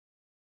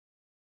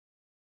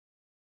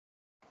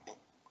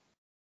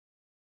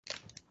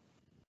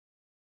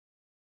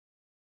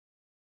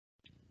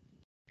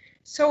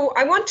So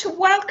I want to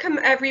welcome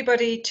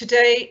everybody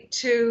today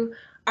to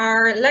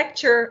our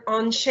lecture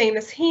on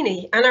Seamus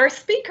Heaney, and our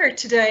speaker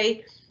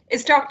today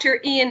is Dr.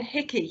 Ian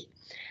Hickey.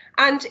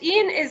 And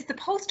Ian is the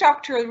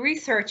postdoctoral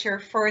researcher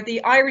for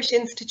the Irish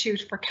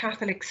Institute for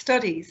Catholic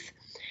Studies,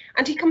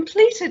 and he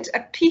completed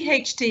a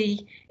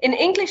PhD in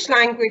English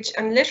language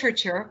and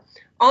literature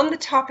on the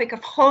topic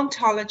of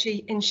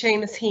hauntology in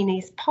Seamus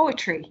Heaney's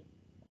poetry.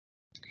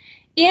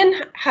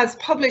 Ian has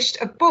published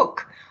a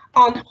book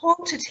on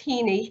Haunted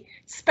Heaney,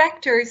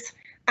 Spectres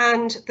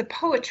and the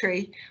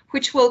Poetry,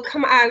 which will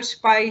come out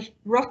by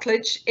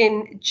Routledge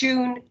in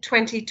June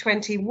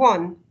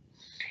 2021.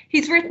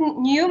 He's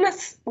written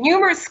numerous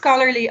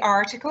scholarly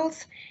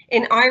articles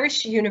in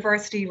Irish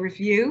University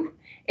Review,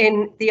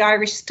 in the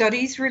Irish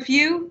Studies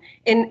Review,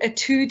 in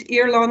Etudes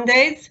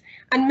Irlandaises,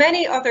 and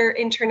many other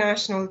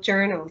international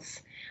journals.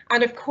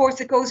 And of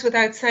course, it goes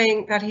without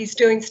saying that he's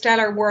doing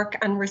stellar work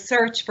and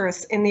research for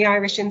us in the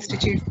Irish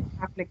Institute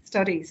for Catholic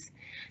Studies.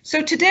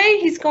 So today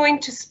he's going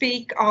to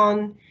speak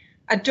on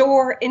A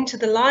Door into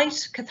the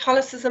Light,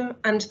 Catholicism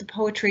and the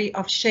Poetry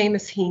of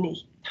Seamus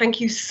Heaney. Thank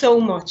you so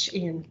much,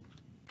 Ian.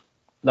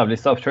 Lovely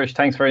stuff, Trish.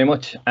 Thanks very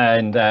much.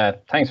 And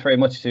thanks very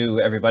much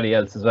to everybody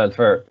else as well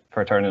for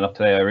turning up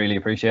today. I really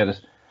appreciate it.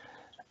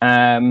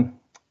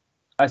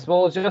 I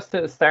suppose just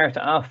to start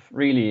off,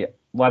 really,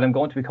 what I'm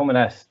going to be coming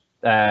at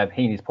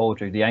Heaney's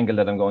poetry, the angle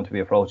that I'm going to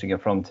be approaching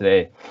it from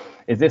today,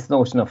 is this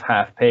notion of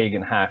half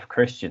pagan, half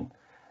Christian.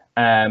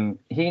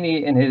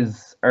 Heaney, in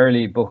his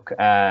early book,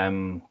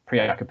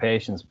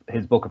 Preoccupations,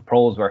 his book of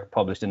prose work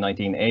published in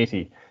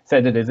 1980,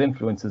 said that his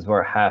influences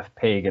were half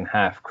pagan,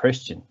 half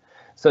Christian.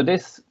 So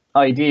this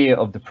idea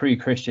of the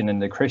pre-Christian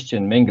and the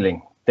Christian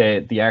mingling,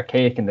 the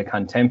archaic and the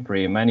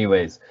contemporary in many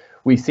ways,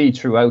 we see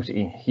throughout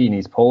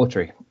Heaney's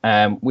poetry.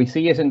 We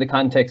see it in the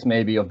context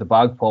maybe of the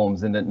bog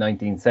poems in the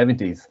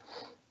 1970s.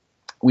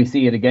 We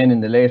see it again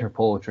in the later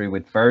poetry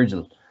with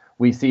Virgil.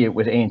 We see it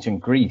with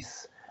ancient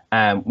Greece.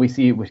 We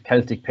see it with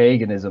Celtic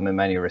paganism in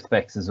many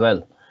respects as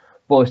well.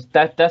 But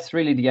that's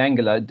really the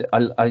angle.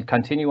 I'll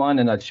continue on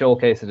and I'll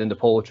showcase it in the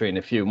poetry in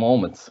a few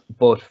moments.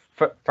 But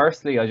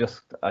firstly,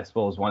 I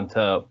suppose want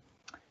to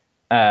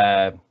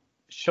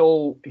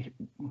show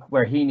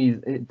where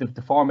Heaney's,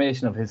 the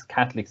formation of his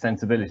Catholic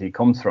sensibility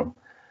comes from,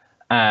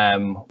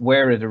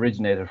 where it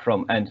originated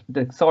from, and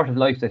the sort of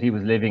life that he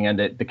was living and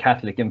the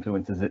Catholic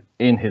influences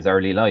in his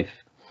early life.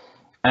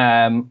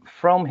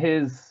 From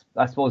his,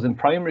 I suppose, in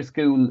primary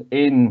school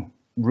in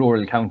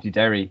rural County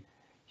Derry,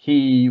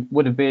 he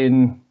would have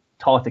been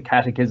taught the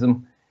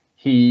catechism.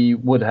 He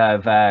would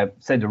have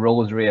said the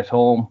rosary at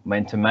home,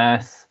 went to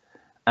mass.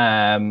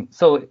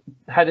 So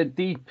had a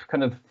deep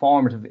kind of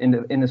formative,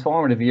 in his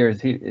formative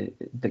years,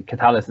 the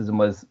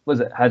Catholicism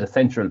had a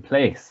central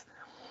place.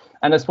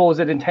 And I suppose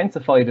it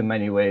intensified in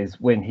many ways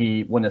when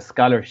he won a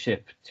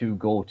scholarship to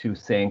go to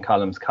St.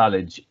 Colum's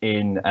College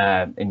in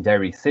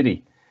Derry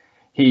City.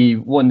 He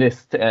won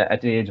this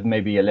at the age of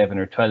maybe 11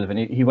 or 12, and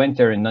he went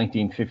there in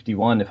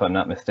 1951, if I'm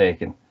not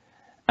mistaken.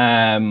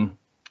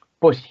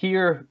 But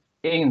here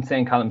in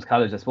St. Colum's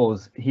College, I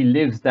suppose, he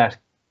lives that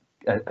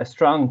a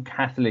strong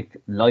Catholic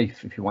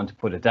life, if you want to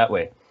put it that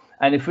way.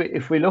 And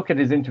if we look at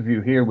his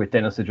interview here with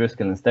Dennis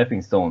O'Driscoll and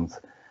Stepping Stones,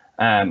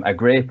 a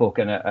great book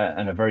and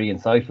a very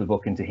insightful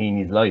book into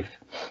Heaney's life,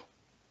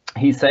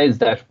 he says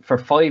that for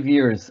 5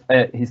 years,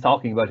 he's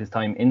talking about his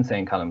time in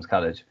St. Colum's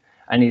College,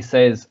 and he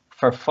says,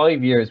 for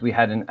 5 years, we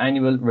had an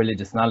annual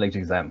religious knowledge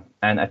exam,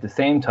 and at the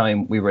same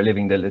time, we were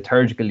living the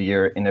liturgical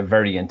year in a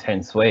very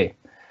intense way.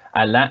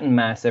 A Latin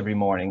Mass every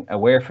morning,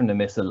 aware from the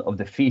Missal of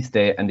the feast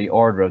day and the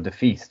order of the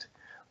feast,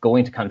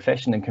 going to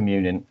confession and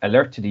communion,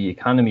 alert to the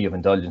economy of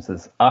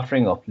indulgences,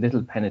 offering up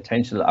little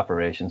penitential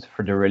operations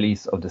for the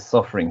release of the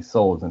suffering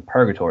souls in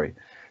purgatory.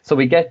 So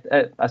we get,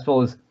 I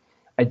suppose,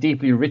 a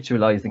deeply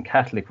ritualized and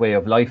Catholic way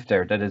of life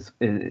there that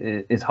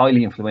is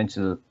highly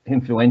influential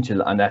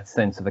on that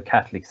sense of a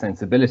Catholic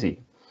sensibility.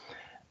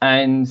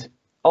 And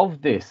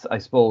of this, I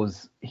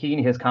suppose,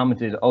 Heaney has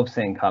commented of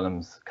St.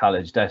 Colum's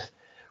College that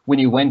when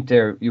you went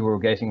there, you were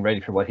getting ready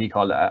for what he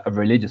called a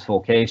religious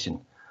vocation.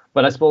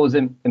 But I suppose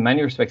in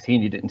many respects,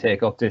 Heaney didn't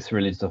take up this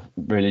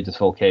religious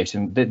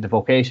vocation. The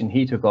vocation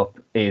he took up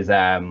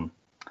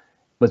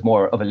was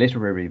more of a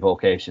literary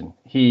vocation.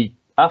 He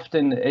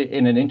often,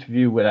 in an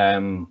interview with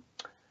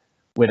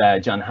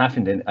John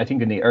Haffenden, I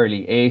think in the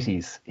early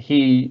 80s,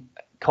 he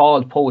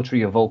called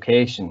poetry a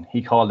vocation.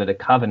 He called it a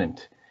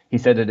covenant. He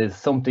said it is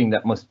something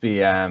that must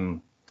be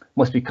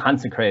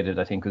consecrated,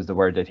 I think was the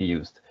word that he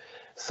used.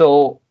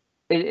 So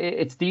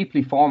it's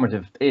deeply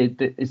formative.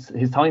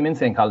 His time in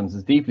St. Colum's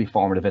is deeply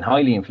formative and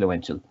highly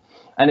influential.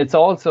 And it's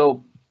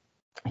also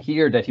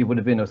here that he would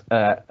have been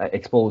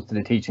exposed to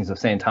the teachings of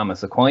St.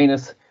 Thomas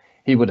Aquinas.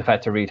 He would have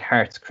had to read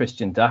Hart's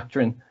Christian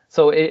Doctrine.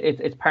 So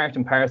it's part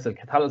and parcel.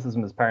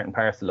 Catholicism is part and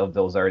parcel of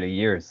those early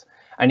years.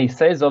 And he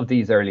says of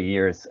these early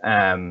years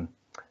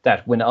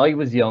that when I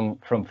was young,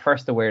 from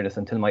first awareness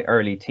until my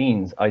early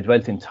teens, I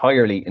dwelt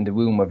entirely in the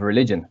womb of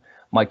religion.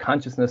 My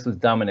consciousness was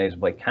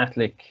dominated by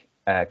Catholic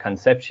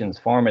conceptions,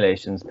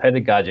 formulations,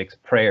 pedagogics,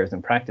 prayers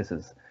and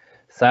practices.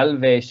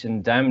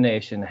 Salvation,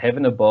 damnation,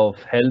 heaven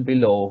above, hell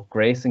below,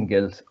 grace and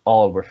guilt,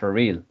 all were for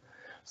real.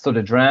 So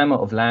the drama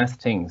of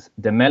last things,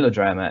 the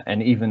melodrama,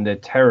 and even the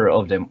terror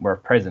of them were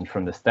present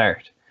from the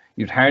start.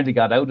 You'd hardly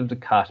got out of the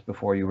cot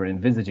before you were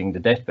envisaging the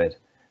deathbed.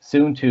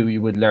 Soon too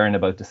you would learn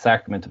about the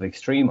sacrament of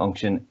extreme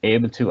unction,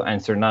 able to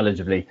answer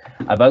knowledgeably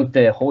about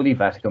the Holy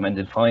Vatican and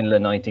the final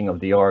anointing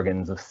of the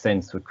organs of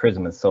sense with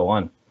chrism and so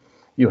on.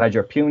 You had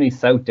your puny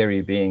South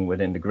Derry being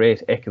within the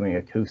great echoing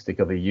acoustic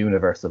of a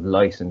universe of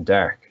light and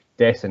dark,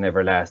 death and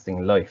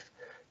everlasting life,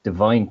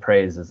 divine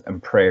praises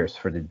and prayers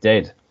for the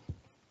dead.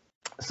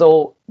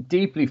 So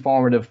deeply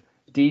formative,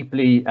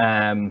 deeply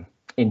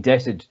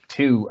indebted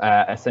to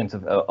a sense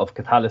of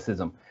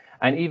Catholicism.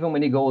 And even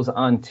when he goes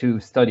on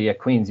to study at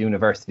Queen's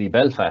University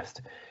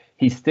Belfast,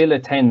 he still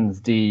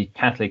attends the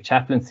Catholic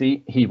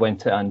chaplaincy. He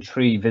went on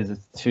 3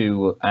 visits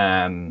to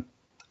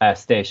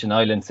Station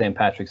Island, St.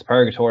 Patrick's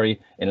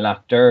Purgatory in Lough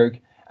Derg,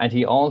 and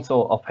he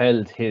also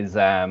upheld his,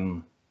 I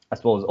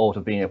suppose, oath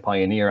of being a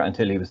pioneer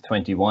until he was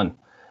 21.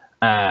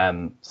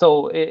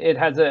 So it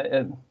has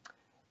an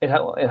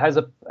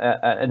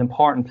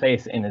important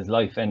place in his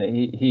life, and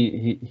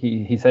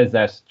he says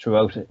that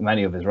throughout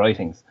many of his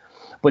writings.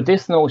 But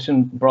this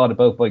notion brought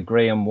about by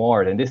Graham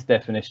Ward and this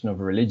definition of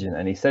religion,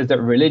 and he says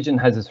that religion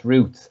has its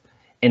roots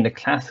in the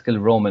classical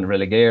Roman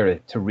religare,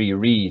 to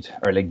reread,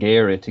 or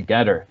legere, to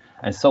gather,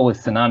 and so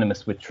is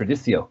synonymous with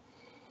traditio.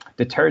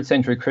 The 3rd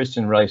century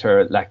Christian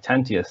writer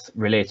Lactantius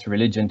relates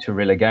religion to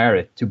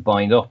religare, to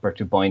bind up or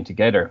to bind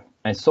together,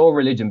 and so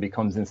religion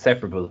becomes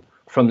inseparable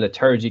from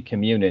liturgy,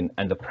 communion,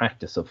 and the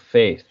practice of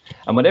faith.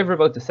 And whatever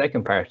about the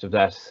second part of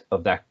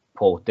that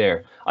quote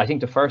there, I think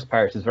the first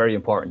part is very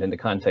important in the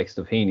context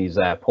of Heaney's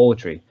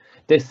poetry.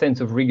 This sense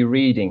of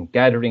rereading,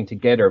 gathering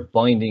together,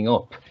 binding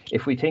up.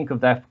 If we think of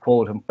that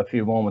quote a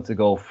few moments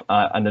ago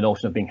and the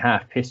notion of being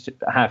half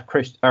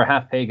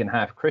pagan,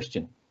 half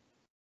Christian,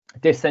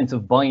 this sense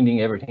of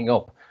binding everything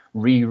up,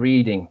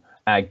 rereading,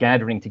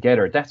 gathering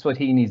together, that's what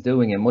Heaney's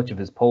doing in much of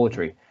his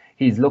poetry.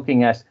 He's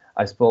looking at,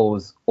 I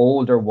suppose,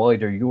 older,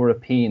 wider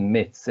European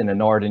myths in a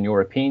Northern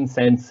European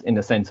sense, in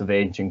the sense of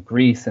ancient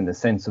Greece, in the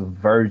sense of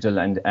Virgil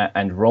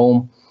and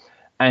Rome,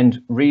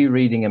 and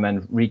rereading them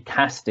and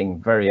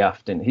recasting very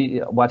often.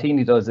 What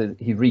Heaney does is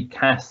he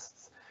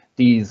recasts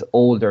these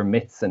older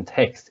myths and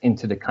texts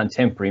into the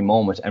contemporary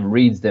moment and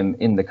reads them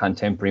in the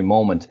contemporary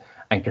moment,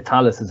 and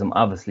Catholicism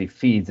obviously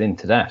feeds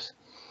into that.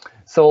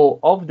 So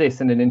of this,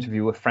 in an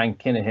interview with Frank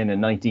Kinahan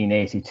in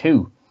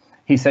 1982,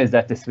 he says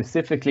that the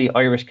specifically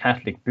Irish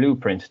Catholic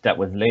blueprint that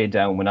was laid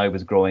down when I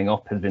was growing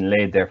up has been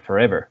laid there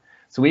forever.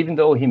 So even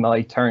though he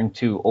might turn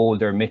to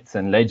older myths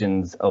and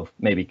legends of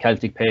maybe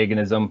Celtic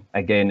paganism,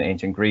 again,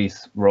 ancient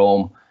Greece,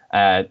 Rome,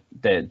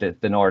 the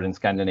Northern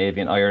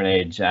Scandinavian Iron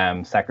Age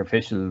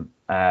sacrificial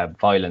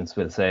violence,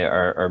 we'll say,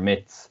 or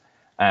myths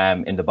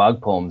in the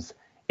bog poems,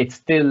 it's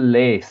still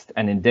laced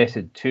and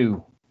indebted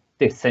to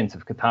this sense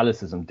of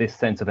Catholicism, this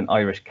sense of an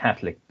Irish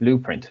Catholic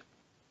blueprint.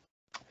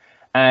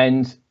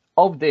 And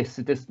of this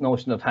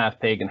notion of half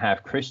pagan,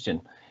 half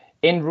Christian,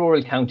 in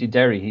rural County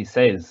Derry, he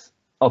says,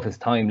 of his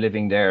time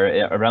living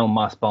there around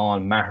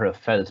Mossbawn, Maghera,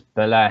 Felt,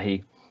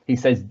 Balahi, he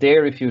says,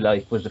 there, if you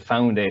like, was the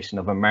foundation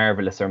of a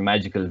marvellous or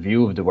magical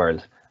view of the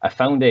world, a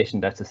foundation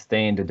that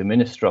sustained the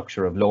diminished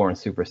structure of lore and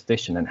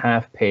superstition and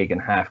half pagan,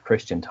 half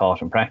Christian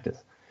thought and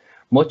practice.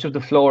 Much of the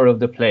flora of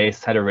the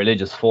place had a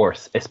religious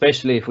force,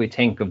 especially if we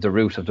think of the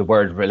root of the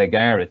word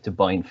religare, to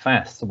bind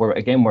fast. So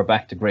we're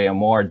back to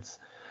Graham Ward's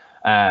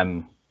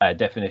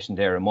definition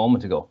there a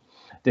moment ago.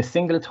 The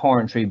single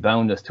thorn tree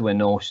bound us to a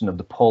notion of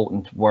the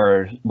potent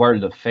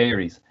world of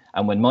fairies,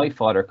 and when my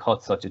father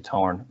cut such a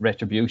thorn,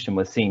 retribution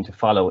was seen to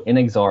follow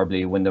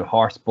inexorably when the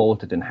horse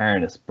bolted in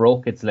harness,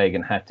 broke its leg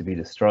and had to be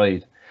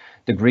destroyed.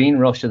 The green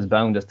rushes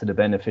bound us to the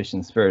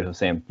beneficent spirit of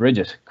St.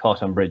 Bridget,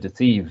 caught on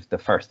Bridget's Eve, the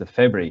 1st of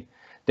February.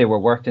 They were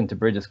worked into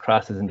Bridget's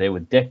crosses and they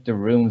would deck the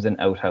rooms and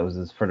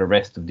outhouses for the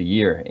rest of the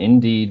year.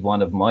 Indeed,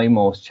 one of my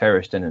most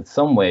cherished and in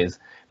some ways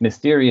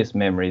mysterious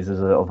memories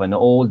is of an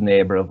old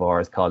neighbour of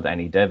ours called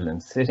Annie Devlin,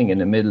 sitting in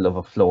the middle of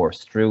a floor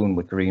strewn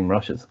with green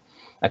rushes,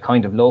 a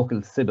kind of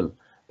local Sibyl,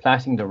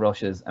 plaiting the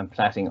rushes and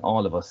plaiting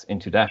all of us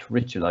into that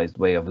ritualised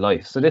way of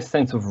life. So this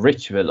sense of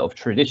ritual, of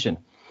tradition,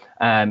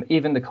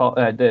 even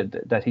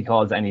that he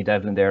calls Annie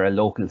Devlin there a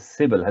local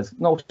Sibyl, has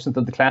notions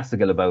of the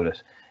classical about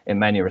it in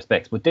many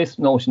respects. But this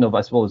notion of,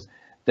 I suppose,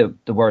 the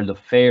world of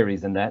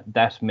fairies and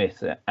that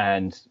myth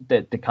and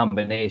the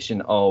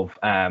combination of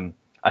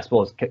I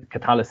suppose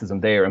Catholicism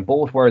there, and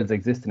both worlds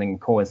existing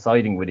and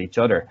coinciding with each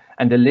other,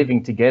 and the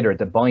living together,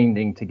 the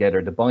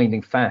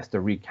binding fast, the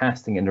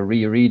recasting and the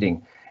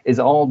rereading is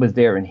always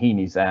there in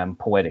Heaney's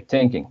poetic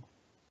thinking.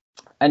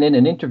 And in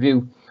an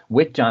interview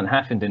with John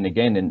Haffenden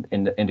again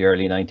in the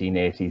early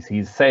 1980s,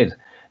 he said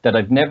that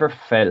I've never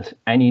felt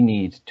any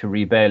need to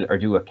rebel or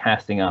do a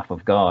casting off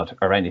of God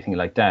or anything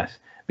like that,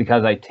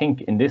 because I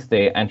think in this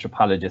day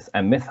anthropologists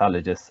and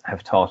mythologists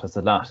have taught us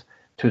a lot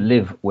to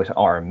live with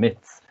our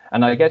myths.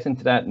 And I'll get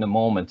into that in a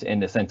moment in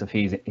the sense of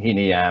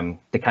Heaney,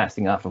 the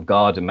casting off of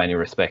God in many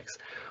respects.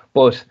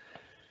 But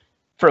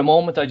for a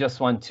moment, I just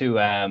want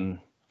to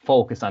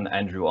focus on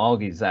Andrew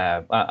Augie's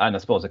and I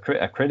suppose a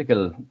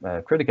critical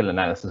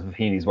analysis of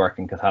Heaney's work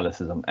in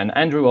Catholicism. And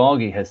Andrew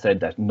Augie has said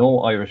that no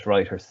Irish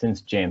writer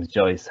since James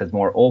Joyce has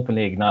more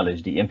openly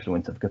acknowledged the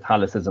influence of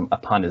Catholicism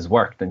upon his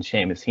work than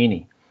Seamus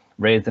Heaney.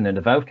 Raised in a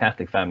devout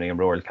Catholic family in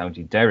rural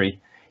County Derry,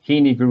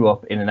 Heaney grew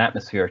up in an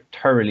atmosphere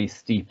thoroughly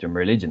steeped in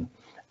religion.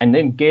 And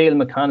then Gail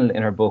McConnell,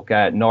 in her book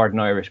Northern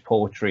Irish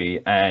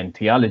Poetry and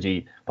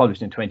Theology,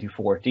 published in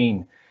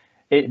 2014,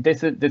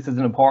 this is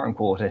an important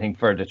quote, I think,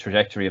 for the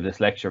trajectory of this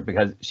lecture,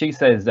 because she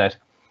says that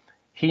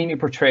Heaney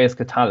portrays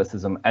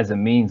Catholicism as a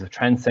means of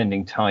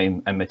transcending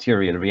time and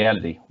material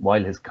reality,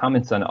 while his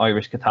comments on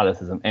Irish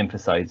Catholicism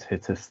emphasise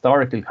its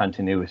historical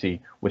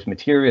continuity with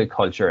material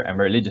culture and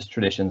religious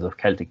traditions of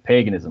Celtic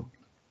paganism.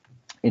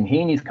 In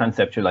Heaney's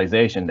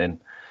conceptualisation, then,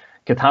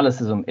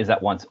 Catholicism is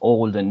at once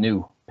old and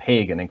new,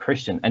 pagan and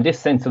Christian, and this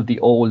sense of the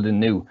old and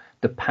new,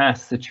 the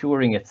past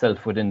situring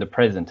itself within the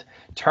present,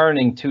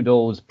 turning to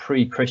those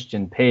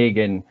pre-Christian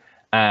pagan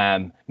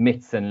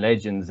myths and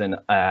legends and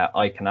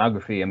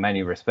iconography in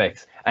many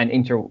respects, and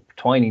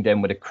intertwining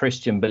them with a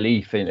Christian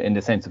belief in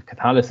the sense of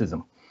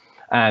Catholicism,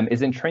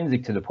 is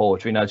intrinsic to the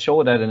poetry. And I'll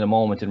show that in a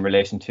moment in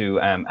relation to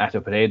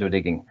Attopotato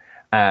digging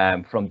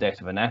from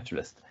Death of a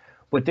Naturalist.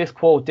 But this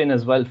quote in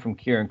as well from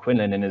Kieran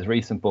Quinlan in his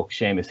recent book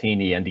Seamus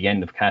Heaney and the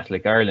End of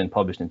Catholic Ireland,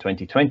 published in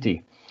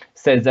 2020,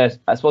 says that,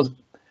 I suppose,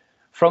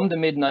 from the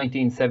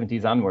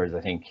mid-1970s onwards,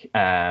 I think,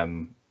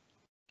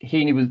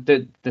 Heaney was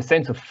the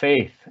sense of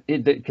faith.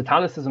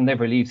 Catholicism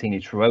never leaves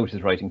Heaney throughout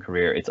his writing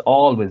career. It's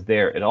always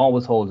there. It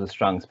always holds a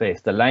strong space.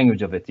 The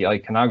language of it, the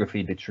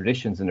iconography, the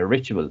traditions and the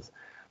rituals.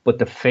 But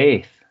the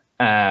faith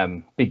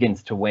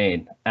begins to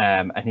wane,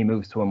 and he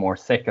moves to a more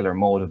secular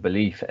mode of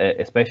belief,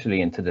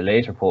 especially into the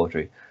later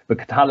poetry. But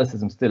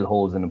Catholicism still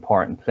holds an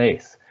important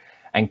place.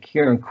 And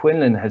Kieran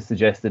Quinlan has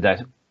suggested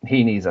that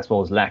Heaney's, I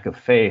suppose, lack of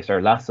faith, or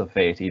loss of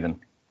faith even,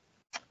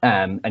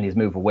 and his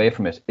move away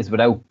from it, is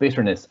without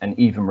bitterness and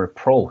even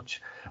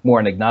reproach, more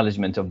an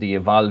acknowledgement of the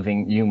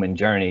evolving human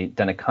journey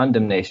than a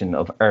condemnation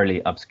of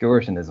early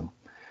obscurantism.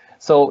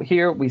 So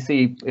here we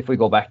see, if we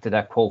go back to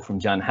that quote from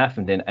John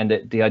Haffenden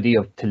and the idea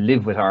of to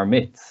live with our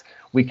myths,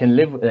 we can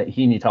live,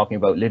 Heaney talking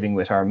about living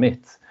with our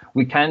myths.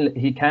 He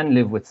can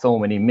live with so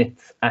many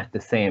myths at the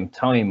same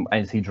time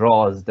as he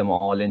draws them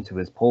all into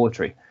his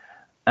poetry.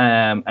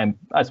 And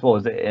I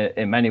suppose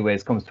in many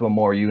ways comes to a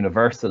more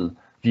universal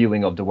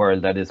viewing of the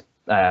world that is,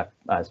 I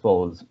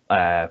suppose,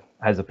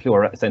 has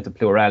a sense of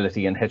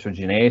plurality and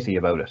heterogeneity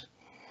about it.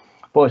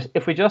 But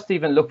if we just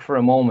even look for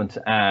a moment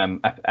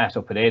at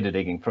Attopotato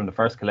digging from the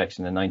first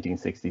collection in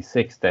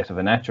 1966, Death of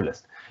a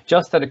Naturalist,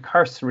 just at a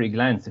cursory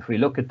glance, if we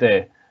look at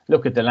the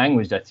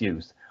language that's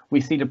used, we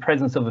see the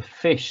presence of a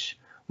fish,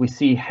 we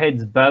see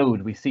heads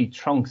bowed, we see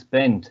trunks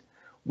bent,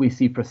 we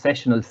see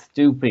processional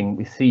stooping,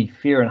 we see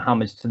fear and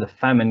homage to the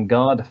famine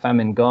god. The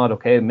famine god,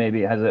 okay,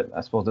 maybe it has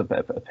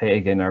a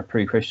pagan or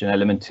pre-Christian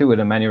element to it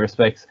in many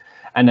respects.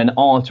 And an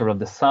altar of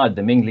the sod,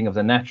 the mingling of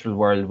the natural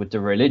world with the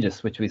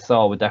religious, which we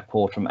saw with that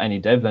quote from Annie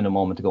Devlin a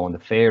moment ago on the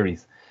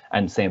fairies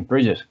and St.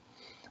 Bridget.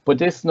 But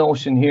this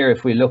notion here,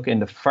 if we look in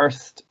the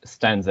first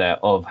stanza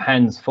of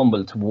hands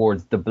fumble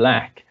towards the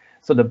black,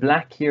 so the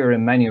black here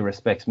in many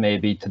respects may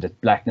be to the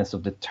blackness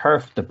of the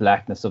turf, the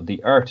blackness of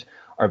the earth,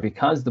 or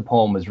because the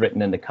poem was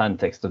written in the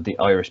context of the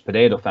Irish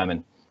potato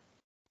famine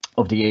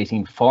of the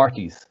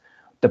 1840s,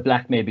 the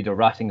black may be the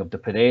rotting of the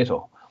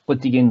potato,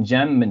 but the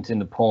enjambment in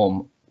the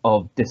poem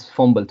of this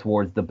fumble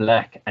towards the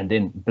black and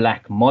then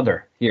black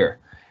mother here,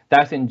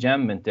 that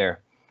enjambment there,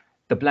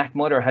 the black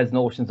mother has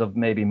notions of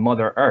maybe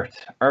mother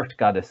earth, earth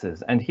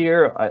goddesses. And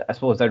here, I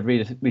suppose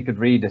we could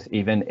read it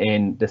even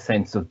in the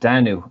sense of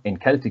Danu in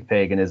Celtic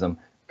paganism,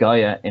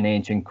 Gaia in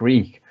ancient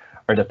Greek,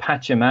 or the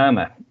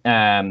Pachamama,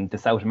 the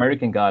South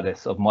American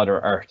goddess of Mother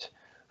Earth,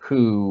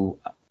 who,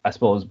 I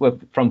suppose,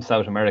 from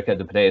South America,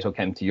 the potato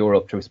came to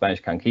Europe through Spanish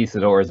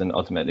conquistadors and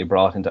ultimately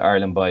brought into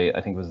Ireland by,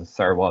 I think it was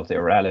Sir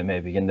Walter Raleigh,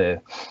 maybe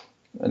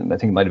I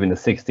think it might have been the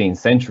 16th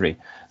century.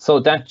 So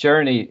that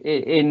journey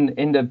in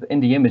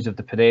the image of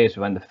the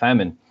potato and the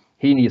famine,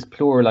 Heaney is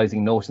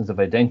pluralizing notions of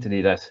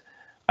identity that,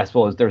 I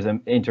suppose, there's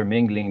an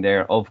intermingling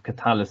there of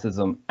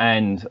Catholicism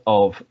and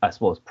of, I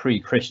suppose,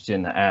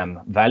 pre-Christian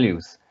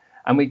values.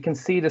 And we can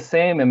see the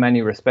same in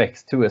many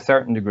respects to a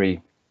certain degree,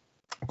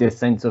 this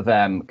sense of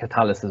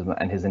Catholicism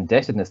and his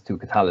indebtedness to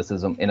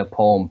Catholicism in a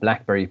poem,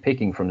 Blackberry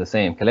Picking, from the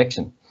same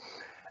collection.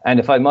 And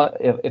if I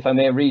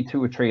may read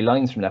 2 or 3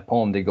 lines from that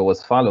poem, they go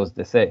as follows.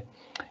 They say,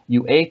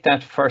 "You ate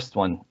that first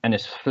one, and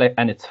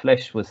its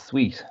flesh was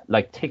sweet,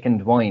 like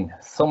thickened wine.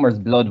 Summer's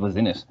blood was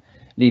in it,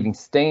 leaving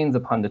stains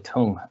upon the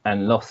tongue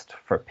and lust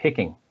for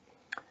picking."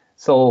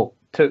 So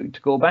to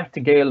go back to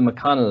Gail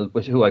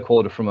McConnell, who I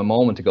quoted from a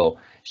moment ago,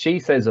 she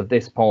says of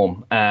this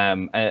poem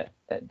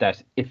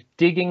that if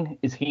digging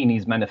is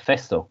Heaney's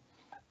manifesto,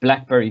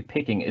 blackberry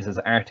picking is his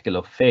article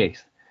of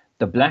faith.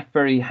 The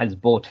blackberry has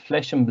both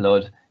flesh and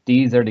blood.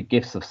 These are the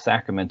gifts of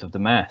sacrament of the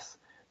Mass.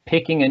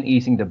 Picking and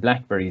eating the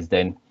blackberries,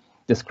 then,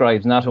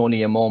 describes not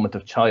only a moment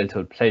of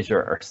childhood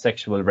pleasure or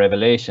sexual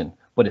revelation,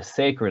 but a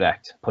sacred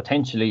act,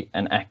 potentially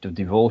an act of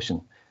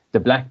devotion. the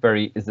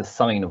blackberry is a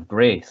sign of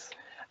grace.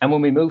 And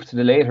when we move to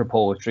the later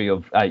poetry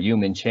of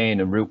Human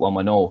Chain and Route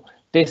 110,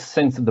 this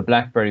sense of the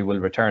blackberry will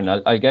return.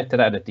 I'll get to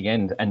that at the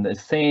end. And the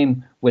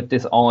same with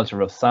this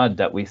altar of sod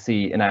that we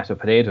see in Act of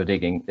Potato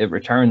Digging. It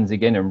returns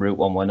again in Route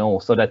 110,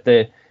 so that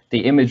the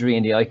imagery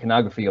and the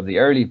iconography of the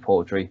early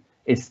poetry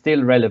is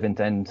still relevant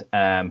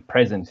and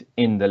present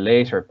in the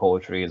later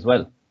poetry as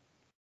well.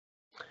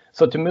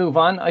 So to move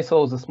on, I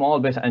suppose a small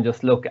bit and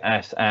just look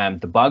at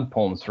the bog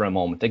poems for a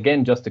moment.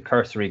 Again, just a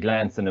cursory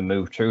glance and a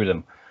move through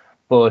them.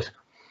 But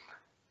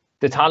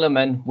the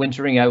Talonmen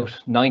wintering out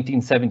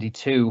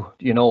 1972,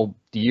 you know,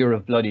 the year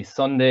of Bloody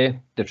Sunday.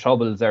 The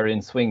Troubles are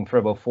in swing for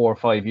about 4 or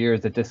 5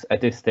 years at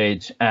this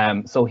stage.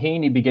 So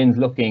Heaney begins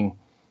looking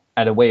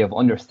at a way of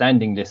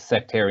understanding this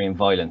sectarian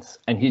violence,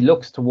 and he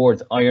looks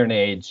towards Iron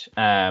Age,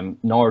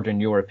 Northern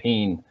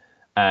European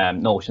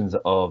notions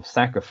of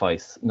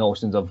sacrifice,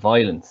 notions of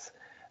violence,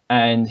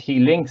 and he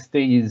links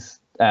these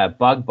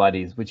bog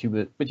bodies, which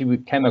he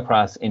came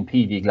across in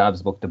P.V.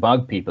 Globb's book, The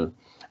Bog People.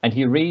 And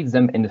he reads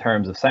them in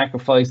terms of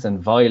sacrifice and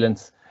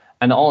violence,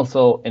 and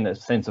also in a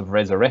sense of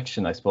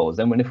resurrection, I suppose.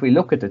 And if we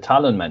look at the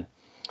Talonmen,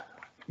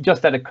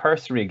 just at a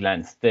cursory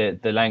glance, the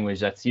language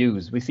that's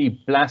used, we see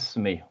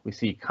blasphemy, we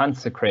see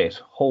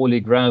consecrate, holy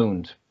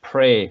ground,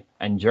 pray,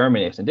 and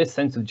germinate. And this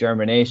sense of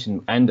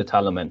germination and the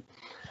Talonmen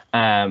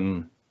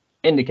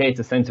indicates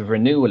a sense of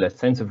renewal, a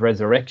sense of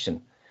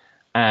resurrection,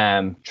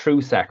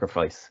 true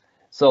sacrifice.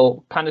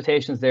 So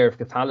connotations there of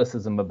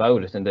Catholicism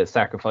about it and the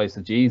sacrifice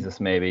of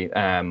Jesus maybe,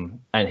 and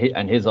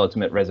his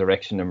ultimate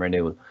resurrection and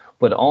renewal,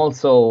 but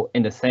also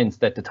in the sense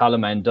that the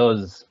Talonman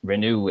does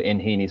renew in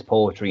Heaney's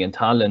poetry, and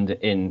Talland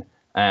in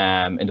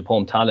the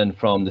poem Talland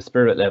from the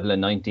Spirit Level in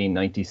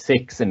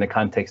 1996 in the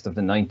context of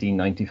the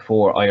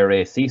 1994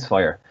 IRA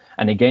ceasefire,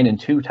 and again in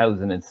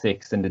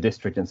 2006 in the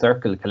District and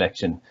Circle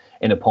collection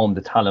in a poem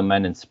The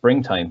Talonman in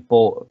Springtime,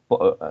 both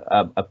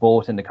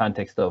in the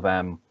context of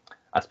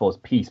I suppose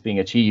peace being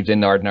achieved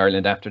in Northern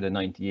Ireland after the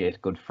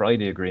 98 Good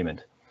Friday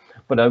Agreement.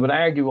 But I would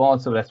argue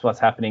also that's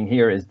what's happening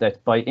here, is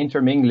that by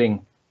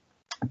intermingling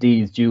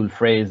these dual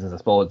phrases, I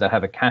suppose, that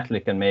have a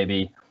Catholic and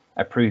maybe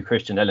a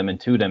pre-Christian element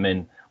to them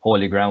in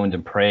holy ground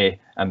and pray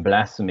and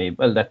blasphemy,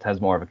 well, that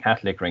has more of a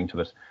Catholic ring to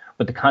it.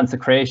 But the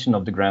consecration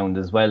of the ground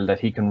as well,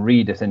 that he can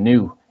read it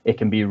anew, it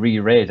can be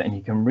reread, and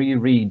he can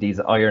reread these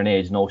Iron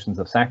Age notions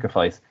of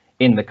sacrifice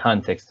in the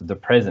context of the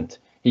present.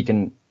 He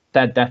can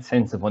that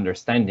sense of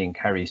understanding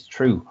carries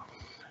through.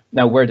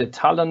 Now, where the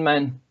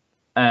Talonman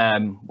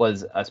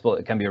was, I suppose,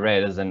 it can be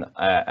read as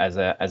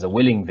a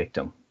willing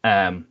victim.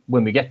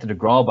 When we get to the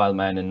Graubahl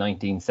man in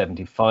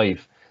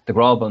 1975, the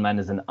Graubahl man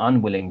is an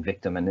unwilling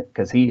victim, and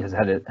because he has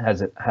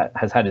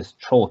had his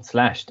throat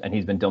slashed and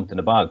he's been dumped in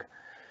a bog.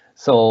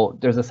 So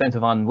there's a sense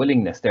of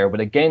unwillingness there,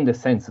 but again, the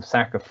sense of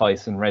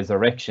sacrifice and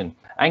resurrection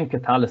and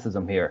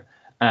Catholicism here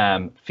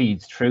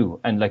feeds through.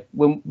 And like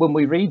when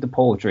we read the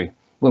poetry,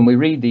 when we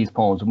read these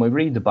poems, when we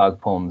read the bog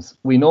poems,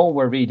 we know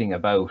we're reading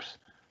about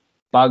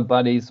bog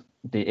bodies.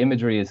 The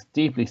imagery is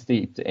deeply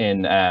steeped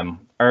in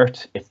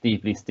earth. It's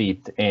deeply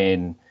steeped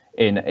in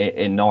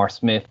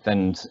Norse myth,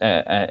 and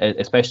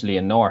especially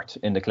in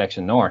the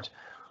collection North.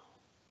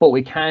 But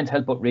we can't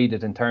help but read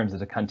it in terms of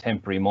the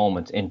contemporary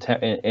moment, in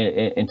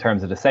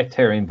terms of the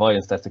sectarian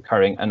violence that's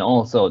occurring, and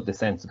also the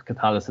sense of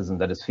Catholicism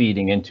that is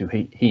feeding into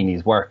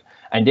Heaney's work.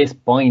 And this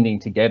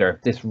binding together,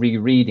 this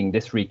rereading,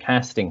 this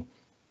recasting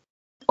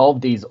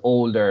of these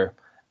older,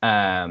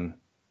 I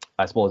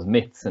suppose,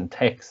 myths and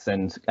texts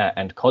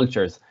and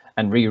cultures,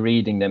 and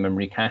rereading them and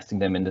recasting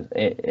them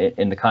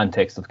in the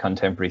context of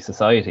contemporary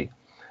society.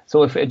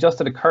 So if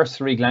just at a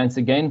cursory glance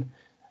again,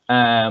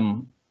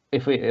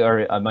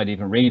 or I might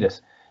even read it.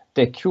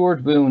 The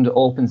cured wound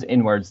opens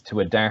inwards to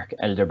a dark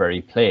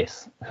elderberry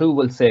place. Who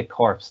will say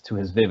corpse to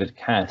his vivid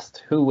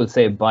cast? Who will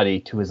say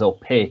body to his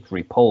opaque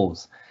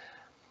repose?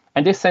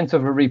 And this sense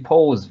of a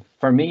repose,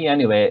 for me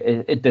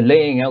anyway, the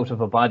laying out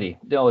of a body.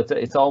 You know,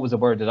 it's always a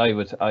word that I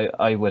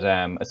would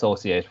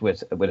associate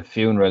with a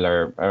funeral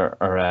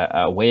or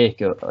a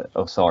wake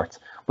of sorts.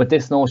 But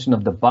this notion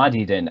of the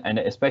body then, and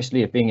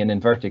especially it being in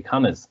inverted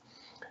commas,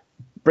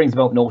 brings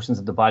about notions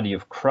of the body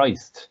of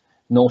Christ,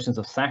 notions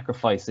of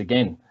sacrifice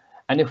again.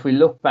 And if we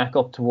look back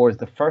up towards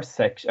the first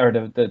section, or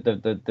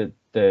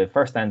the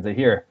first stanza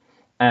here,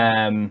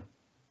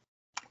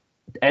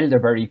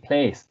 elderberry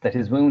place, that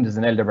his wound is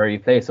an elderberry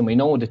place, and we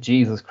know that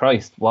Jesus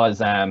Christ was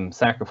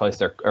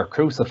sacrificed or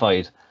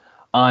crucified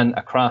on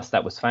a cross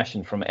that was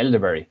fashioned from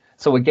elderberry.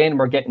 So again,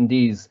 we're getting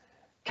these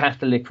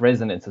Catholic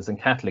resonances and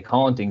Catholic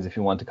hauntings, if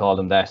you want to call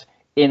them that,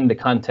 in the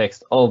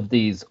context of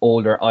these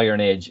older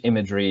Iron Age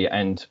imagery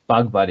and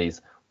bog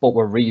bodies, but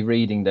we're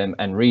rereading them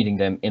and reading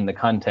them in the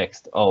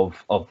context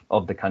of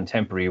the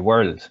contemporary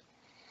world.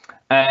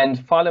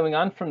 And following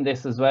on from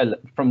this as well,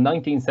 from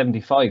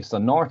 1975, so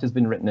North has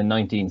been written in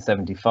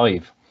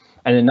 1975,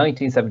 and in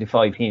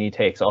 1975 Heaney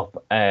takes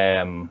up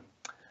a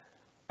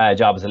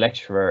job as a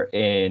lecturer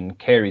in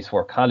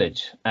Carysford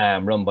College,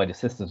 run by the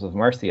Sisters of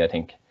Mercy, I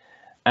think.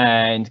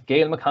 And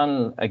Gail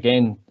McConnell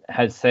again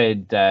has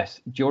said that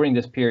during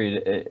this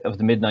period of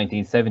the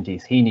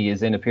mid-1970s, Heaney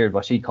is in a period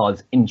what she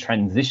calls in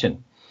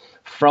transition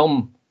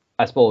from,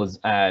 I suppose,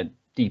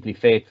 deeply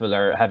faithful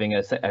or having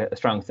a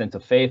strong sense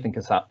of faith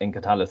in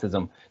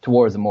Catholicism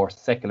towards a more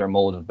secular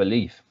mode of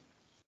belief.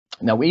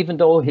 Now, even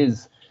though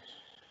his,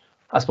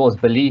 I suppose,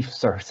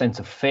 beliefs or sense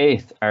of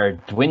faith are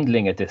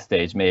dwindling at this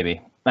stage,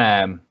 maybe,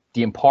 the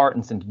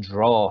importance and the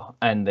draw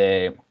and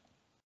the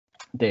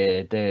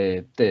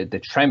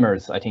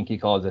tremors, I think he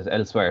calls it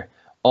elsewhere,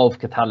 of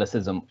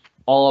Catholicism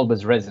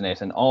always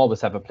resonate and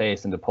always have a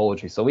place in the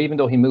poetry. So even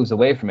though he moves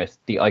away from it,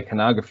 the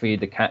iconography,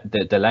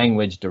 the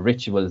language, the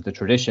rituals, the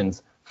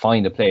traditions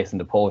find a place in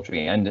the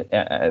poetry and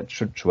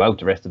throughout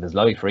the rest of his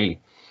life, really.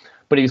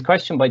 But he was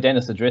questioned by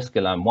Dennis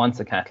O'Driscoll on once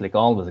a Catholic,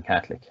 always a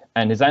Catholic.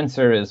 And his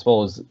answer, I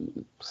suppose,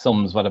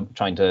 sums what I'm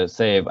trying to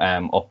say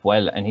up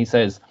well. And he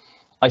says,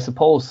 I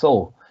suppose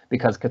so,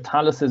 because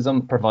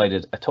Catholicism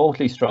provided a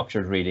totally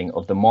structured reading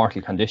of the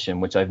mortal condition,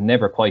 which I've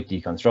never quite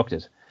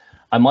deconstructed.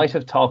 I might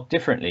have talked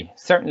differently,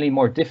 certainly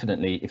more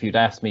diffidently, if you'd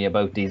asked me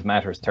about these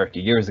matters 30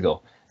 years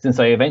ago, since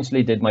I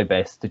eventually did my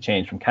best to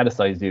change from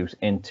catechized youth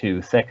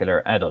into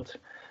secular adult.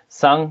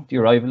 Song, the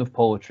arrival of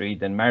poetry,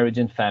 then marriage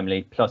and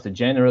family, plus a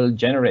general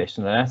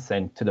generational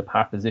assent to the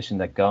proposition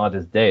that God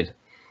is dead.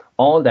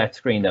 All that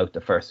screened out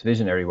the first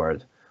visionary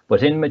world.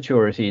 But in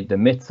maturity, the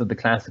myths of the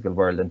classical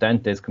world and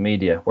Dante's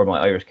Commedia, where my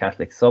Irish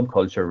Catholic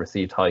subculture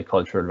received high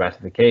cultural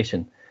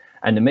ratification,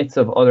 and the myths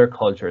of other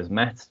cultures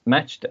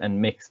matched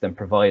and mixed and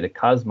provide a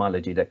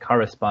cosmology that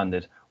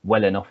corresponded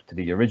well enough to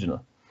the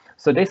original.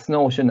 So this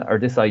notion or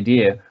this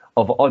idea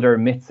of other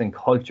myths and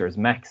cultures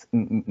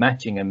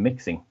matching and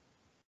mixing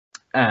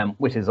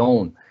with his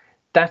own,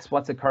 that's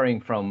what's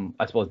occurring from,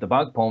 I suppose, the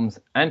bog poems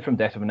and from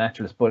Death of a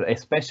Naturalist, but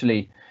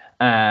especially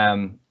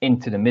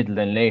into the middle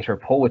and later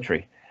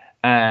poetry.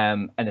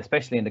 And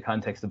especially in the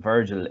context of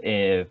Virgil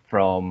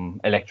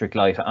from Electric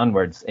Light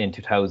onwards in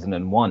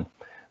 2001.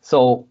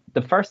 So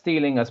the first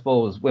dealing, I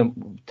suppose,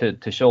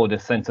 to show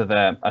this sense of,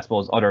 I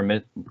suppose,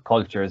 other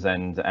cultures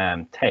and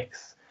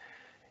texts,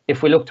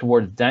 if we look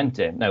towards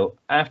Dante, now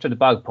after the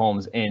bog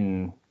poems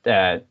in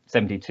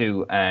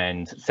 72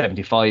 and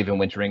 75 in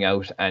Wintering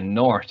Out and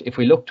North, if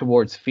we look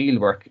towards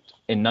fieldwork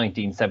in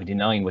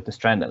 1979 with the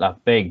Strand at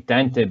Loch Beg,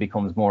 Dante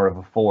becomes more of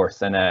a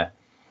force and I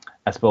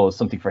suppose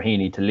something for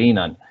Heaney to lean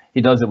on. He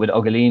does it with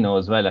Ugolino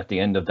as well at the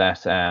end of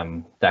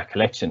that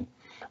collection.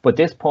 But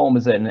this poem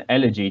is an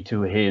elegy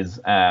to his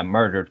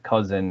murdered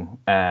cousin,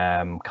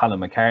 Colin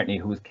McCartney,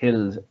 who was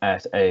killed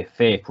at a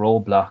fake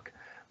roadblock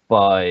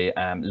by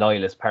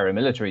loyalist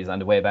paramilitaries on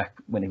the way back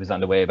when he was on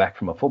the way back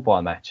from a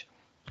football match.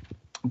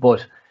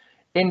 But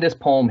in this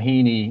poem,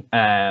 Heaney,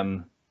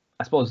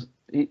 I suppose,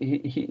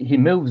 he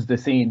moves the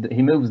scene,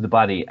 he moves the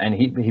body, and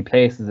he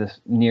places it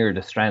near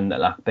the Strand at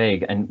Loch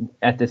Beg. And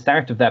at the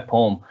start of that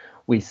poem,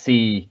 we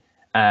see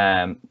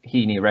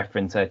Heaney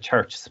reference a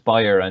church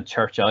spire and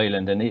Church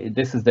Island, and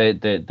this is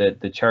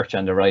the church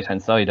on the right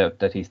hand side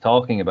that he's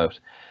talking about.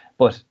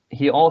 But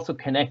he also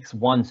connects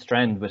one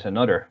strand with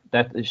another.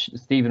 That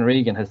Stephen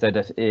Regan has said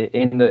that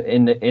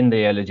in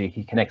the elegy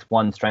he connects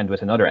one strand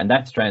with another, and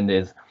that strand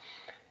is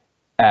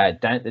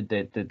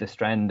the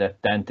strand that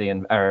Dante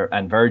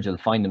and Virgil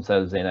find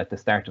themselves in at the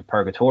start of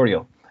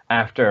Purgatorio.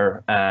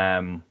 After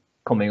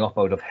coming up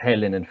out of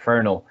hell in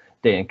Inferno,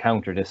 they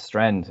encounter this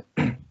strand.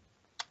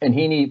 And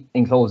Heaney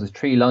encloses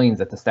 3 lines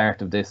at the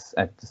start of this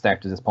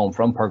poem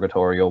from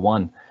Purgatorio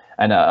 1,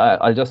 and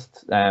I'll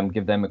just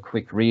give them a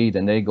quick read,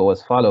 and they go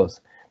as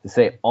follows. They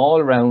say, all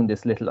around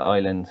this little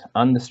island,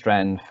 on the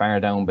strand far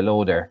down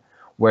below there,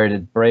 where the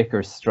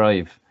breakers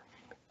strive,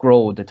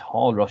 grow the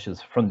tall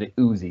rushes from the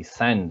oozy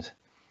sand.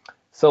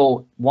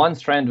 So one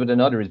strand with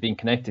another is being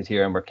connected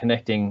here, and we're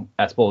connecting,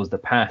 I suppose, the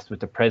past with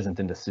the present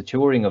and the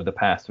suturing of the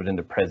past within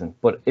the present.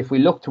 But if we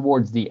look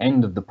towards the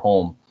end of the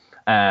poem,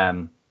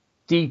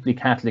 deeply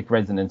Catholic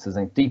resonances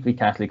and deeply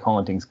Catholic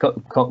hauntings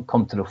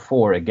come to the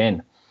fore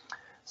again.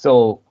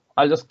 So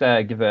I'll just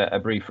give a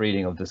brief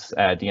reading of this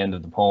at the end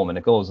of the poem, and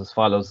it goes as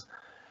follows.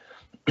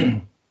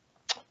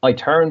 I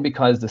turn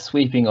because the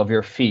sweeping of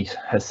your feet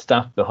has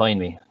stopped behind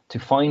me, to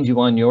find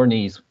you on your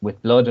knees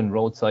with blood and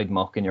roadside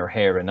muck in your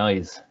hair and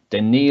eyes,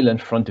 then kneel in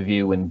front of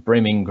you in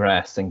brimming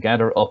grass and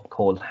gather up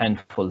cold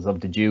handfuls of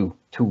the dew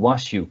to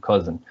wash you,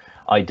 cousin.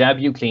 I dab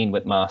you clean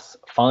with moss,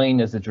 fine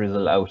as a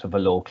drizzle out of a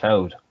low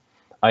cloud.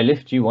 I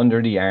lift you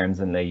under the arms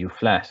and lay you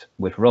flat,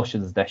 with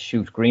rushes that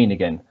shoot green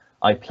again.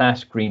 I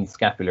plait green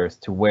scapulars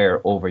to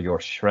wear over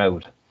your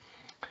shroud.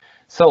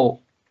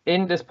 So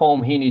in this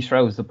poem, Heaney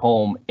shrouds the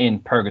poem in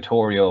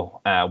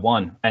Purgatorio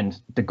 1, and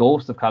the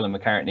ghost of Colin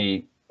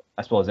McCartney,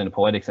 I suppose in a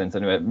poetic sense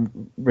anyway,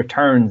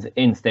 returns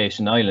in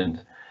Station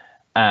Island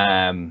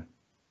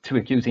to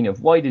accuse Heaney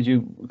of, why did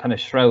you kind of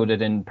shroud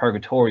it in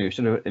Purgatorio? You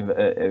should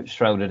have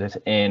shrouded it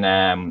in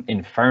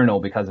Inferno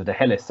because of the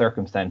hellish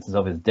circumstances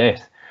of his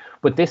death.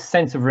 But this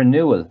sense of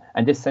renewal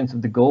and this sense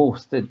of the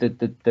ghost, of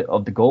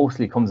the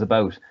ghostly, comes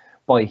about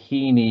by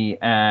Heaney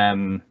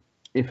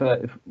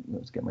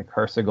let's get my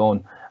cursor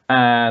going,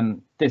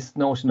 this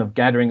notion of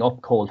gathering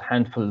up cold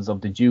handfuls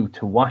of the dew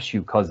to wash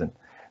you, cousin.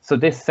 So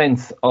this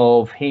sense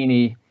of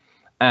Heaney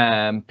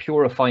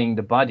purifying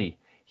the body,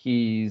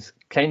 he's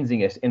cleansing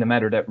it in a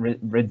manner that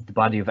rids the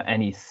body of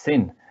any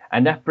sin.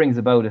 And that brings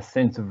about a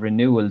sense of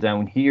renewal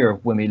down here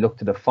when we look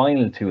to the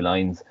final two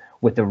lines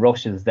with the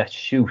rushes that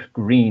shoot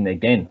green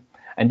again.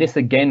 And this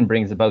again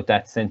brings about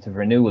that sense of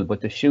renewal,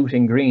 but the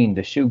shooting green,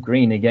 the shoot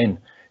green again,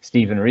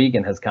 Stephen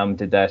Regan has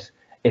commented that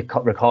it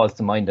recalls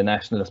to mind the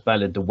nationalist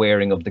ballad, The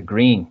Wearing of the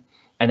Green.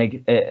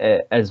 And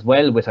as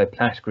well with a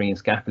plat green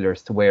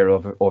scapulars to wear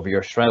over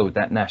your shroud,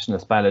 that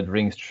nationalist ballad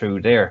rings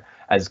true there,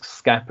 as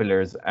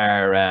scapulars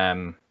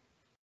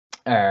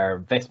are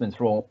vestments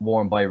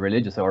worn by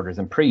religious orders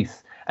and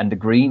priests, and the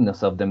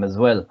greenness of them as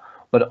well.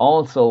 But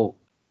also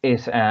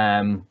it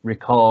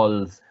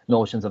recalls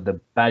notions of the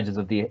badges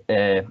of the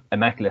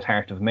Immaculate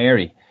Heart of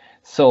Mary.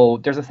 So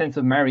there's a sense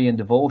of Marian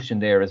devotion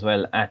there as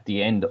well at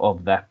the end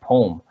of that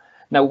poem.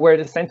 Now, where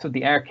the sense of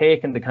the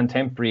archaic and the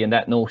contemporary and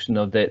that notion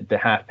of the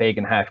half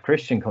pagan, half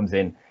Christian comes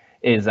in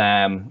is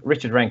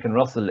Richard Rankin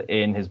Russell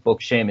in his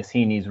book Seamus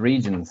Heaney's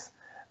Regions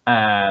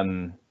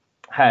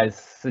has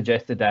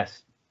suggested that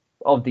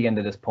of the end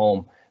of this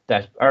poem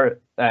that, or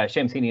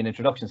Seamus Heaney in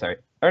introduction,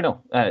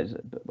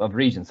 of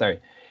Regions,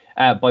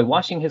 by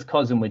washing his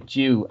cousin with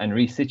dew and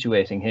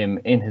resituating him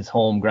in his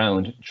home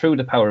ground through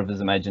the power of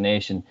his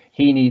imagination,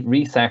 Heaney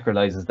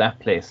resacralizes that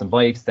place and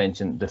by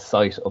extension the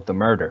site of the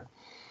murder.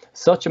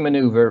 Such a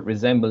maneuver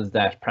resembles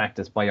that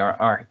practiced by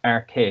our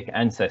archaic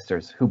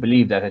ancestors who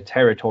believed that a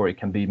territory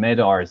can be made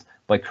ours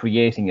by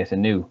creating it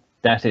anew,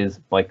 that is,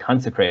 by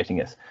consecrating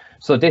it.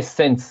 So this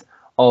sense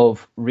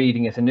of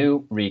reading it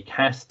anew,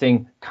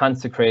 recasting,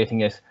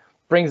 consecrating it,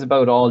 brings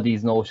about all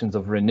these notions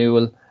of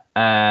renewal,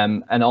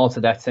 and also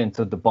that sense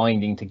of the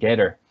binding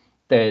together,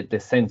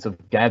 the sense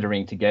of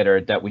gathering together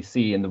that we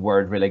see in the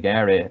word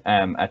religare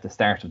at the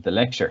start of the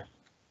lecture.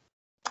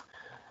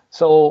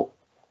 So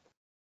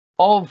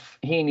of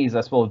Heaney's,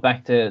 I suppose,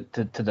 back to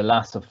the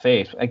Loss of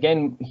Faith.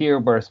 Again, here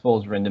where I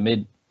suppose we're in the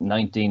mid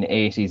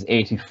 1980s,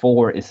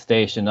 84 is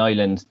Station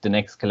Island, the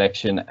next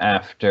collection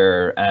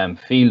after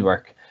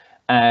Fieldwork,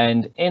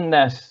 and in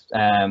that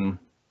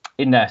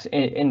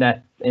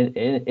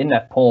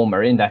poem,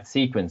 or in that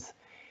sequence,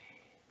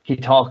 he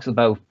talks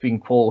about being,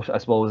 quote, I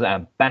suppose,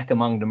 back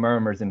among the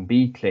murmurs and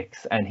bee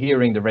clicks and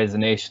hearing the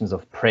resonations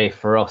of pray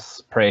for us,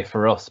 pray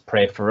for us,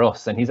 pray for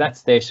us. And he's at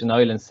Station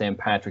Island, St.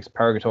 Patrick's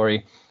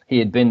Purgatory. He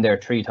had been there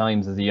 3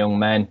 times as a young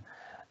man,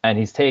 and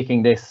he's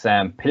taking this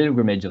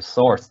pilgrimage of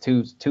sorts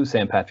to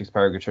St. Patrick's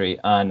Purgatory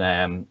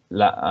on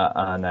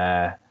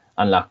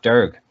Loch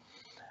Derg.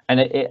 And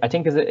I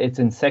think it's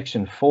in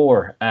section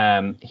 4.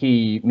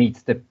 He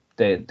meets the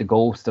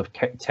ghost of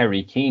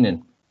Terry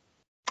Keenan,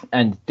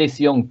 and this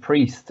young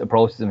priest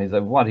approaches him. He's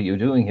like, "What are you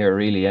doing here,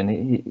 really?"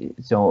 And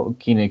so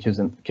Keenan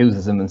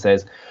accuses him and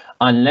says,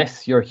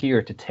 "Unless you're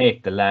here to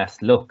take the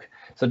last look."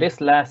 So this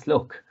last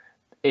look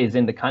is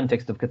in the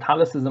context of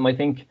Catholicism, I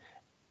think,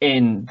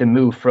 in the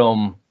move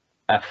from,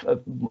 I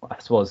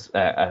suppose,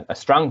 a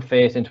strong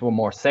faith into a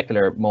more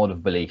secular mode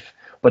of belief,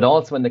 but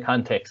also in the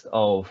context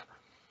of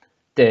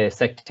the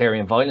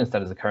sectarian violence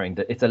that is occurring.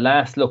 It's a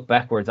last look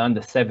backwards on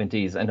the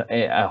 70s and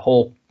a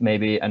hope,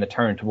 maybe, and a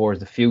turn towards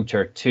the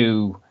future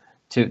to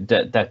this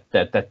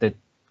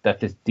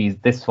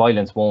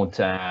violence won't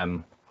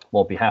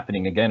be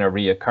happening again or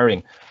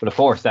reoccurring. But of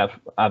course, that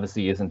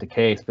obviously isn't the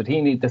case. But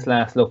this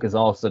last look is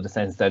also the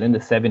sense that in the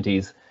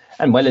 70s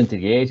and well into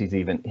the 80s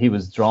even, he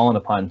was drawn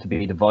upon to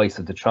be the voice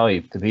of the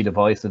tribe, to be the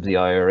voice of the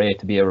IRA,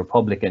 to be a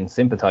Republican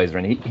sympathizer,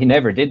 and he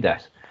never did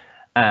that.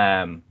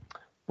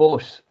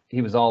 But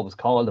he was always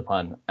called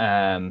upon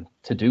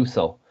to do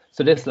so.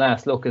 So this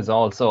last look is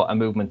also a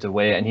movement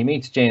away, and he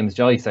meets James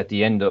Joyce at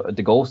the end of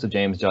the ghost of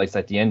James Joyce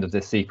at the end of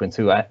this sequence,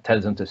 who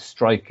tells him to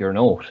strike your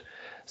note.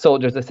 So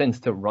there's a sense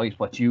to write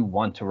what you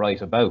want to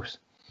write about.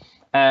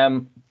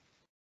 And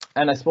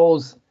I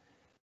suppose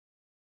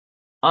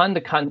in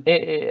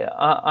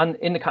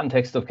the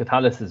context of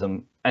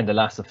Catholicism and the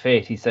Loss of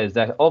Faith, he says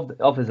that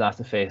of his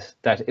Loss of Faith,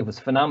 that it was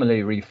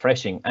phenomenally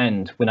refreshing,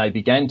 and when I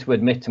began to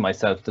admit to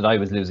myself that I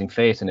was losing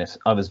faith in it,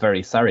 I was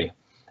very sorry.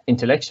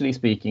 Intellectually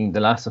speaking,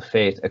 the Loss of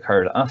Faith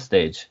occurred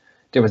offstage.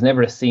 There was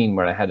never a scene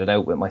where I had it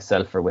out with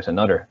myself or with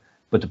another,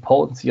 but the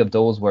potency of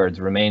those words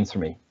remains for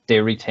me. They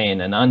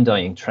retain an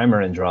undying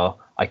tremor and draw.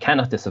 I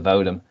cannot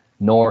disavow them,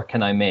 nor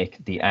can I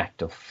make the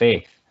act of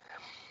faith.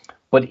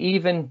 But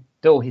even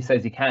though he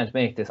says he can't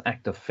make this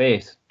act of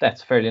faith,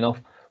 that's fairly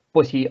enough,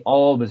 but he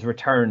always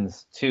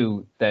returns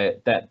to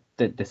the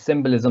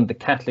symbolism, the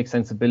Catholic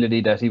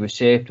sensibility that he was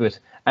shaped with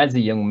as a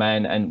young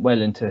man and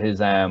well into his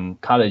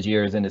college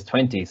years in his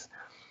 20s.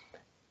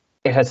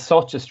 It has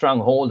such a strong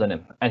hold on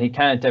him, and he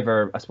can't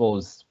ever, I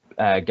suppose,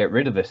 get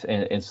rid of it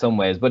in some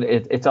ways, but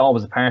it's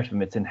always a part of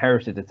him. It's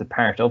inherited, it's a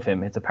part of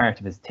him, it's a part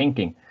of his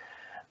thinking.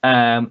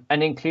 And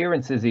in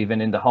Clearances,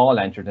 even in the Hall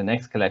Enter, the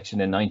next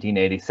collection in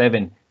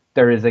 1987,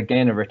 there is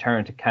again a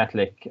return to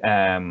Catholic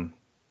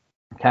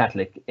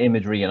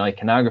imagery and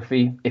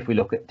iconography. If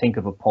we think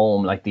of a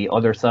poem like The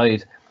Other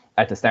Side,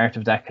 at the start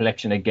of that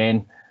collection,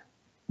 again,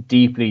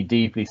 deeply,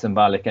 deeply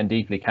symbolic and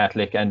deeply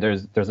Catholic, and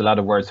there's a lot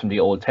of words from the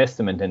Old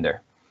Testament in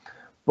there.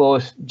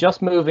 But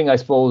just moving, I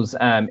suppose,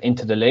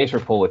 into the later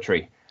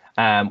poetry,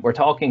 we're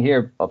talking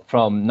here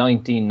from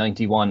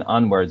 1991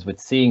 onwards with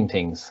Seeing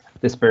Things.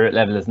 The Spirit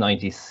Level is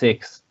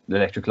 96, The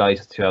Electric Light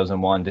is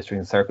 2001, District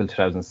and Circle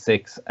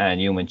 2006,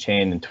 and Human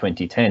Chain in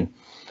 2010.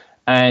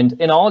 And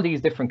in all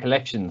these different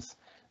collections,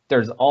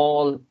 there's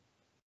all,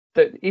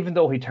 even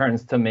though he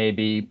turns to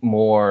maybe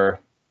more,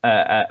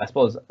 I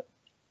suppose,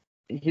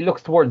 he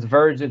looks towards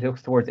Virgil, he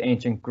looks towards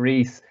ancient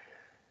Greece.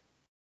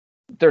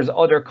 There's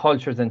other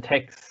cultures and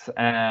texts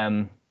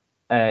in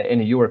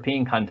a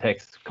European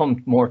context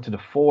come more to the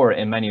fore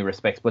in many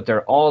respects, but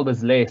they're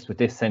always laced with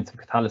this sense of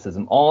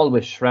Catholicism,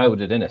 always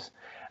shrouded in it,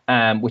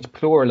 which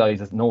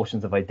pluralizes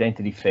notions of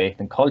identity, faith,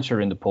 and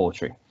culture in the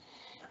poetry.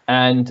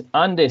 And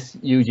on this,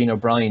 Eugene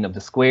O'Brien of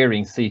the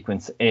squaring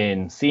sequence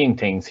in Seeing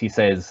Things, he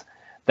says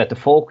that the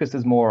focus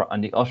is more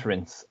on the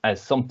utterance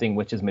as something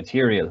which is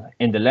material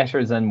in the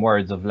letters and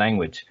words of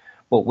language,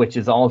 but which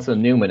is also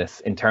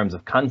numinous in terms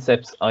of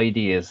concepts,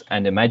 ideas,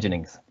 and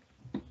imaginings.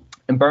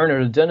 And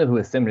Bernard O'Donoghue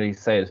has similarly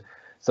said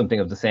something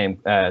of the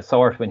same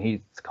sort when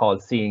he's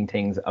called Seeing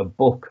Things a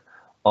book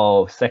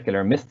of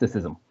secular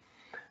mysticism.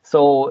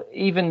 So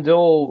even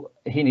though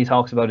Heaney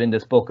talks about in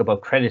this book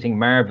about crediting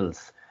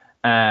marvels,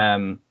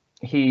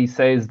 he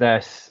says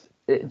that,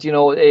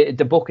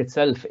 the book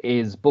itself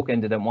is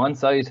bookended on one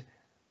side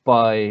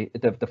by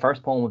the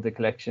first poem of the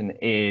collection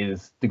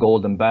is The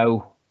Golden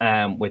Bough,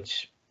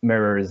 which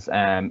mirrors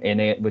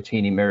which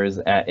Heaney mirrors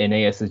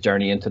Aeneas's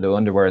journey into the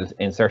underworld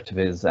in search of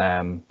his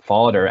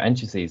father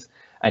Anchises,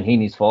 and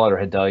Heaney's father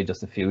had died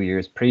just a few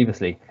years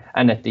previously.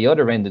 And at the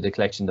other end of the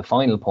collection, the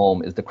final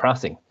poem is The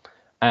Crossing,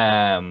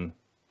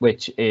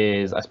 which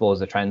is, I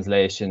suppose, a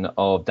translation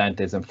of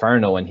Dante's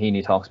Inferno, and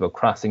Heaney talks about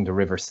crossing the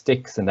river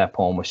Styx in that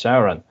poem with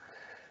Charon.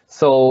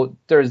 So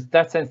there's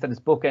that sense that it's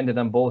bookended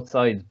on both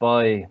sides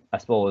by, I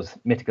suppose,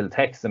 mythical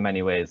texts in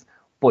many ways,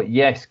 but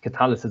yet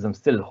Catholicism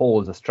still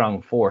holds a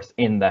strong force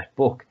in that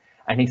book.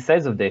 And he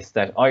says of this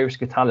that Irish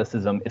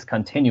Catholicism is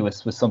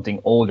continuous with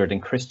something older than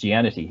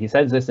Christianity. He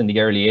says this in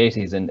the early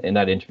 80s in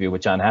that interview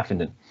with John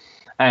Haffenden.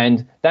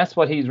 And that's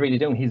what he's really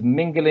doing. He's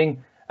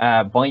mingling,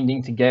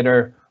 binding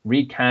together,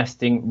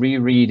 recasting,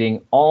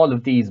 rereading all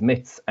of these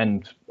myths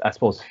and, I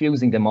suppose,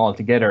 fusing them all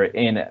together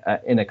in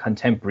a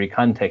contemporary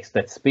context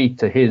that speak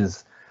to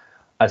his,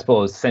 I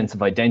suppose, sense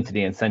of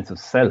identity and sense of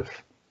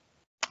self.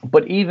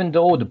 But even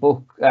though the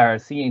book,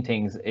 Seeing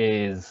Things,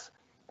 is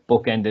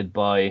bookended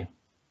by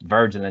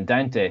Virgil and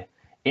Dante,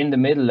 in the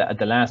middle, at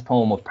the last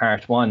poem of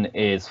part one,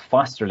 is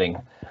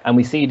Fosterling. And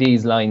we see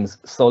these lines: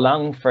 so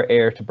long for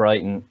air to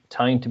brighten,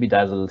 time to be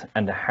dazzled,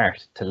 and the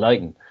heart to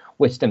lighten,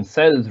 which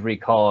themselves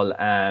recall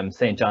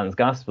St. John's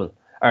Gospel,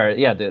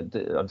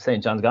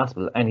 St. John's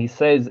Gospel. And he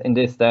says in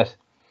this that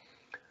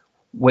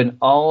when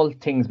all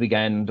things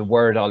began, the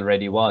Word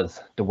already was.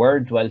 The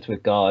Word dwelt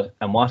with God,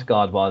 and what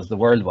God was, the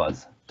world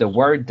was. The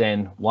Word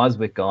then was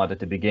with God at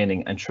the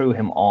beginning, and through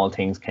him all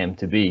things came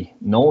to be.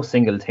 No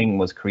single thing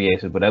was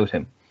created without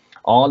him.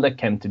 All that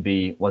came to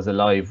be was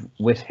alive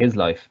with his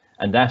life,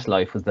 and that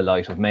life was the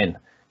light of men.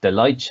 The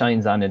light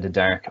shines on in the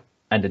dark,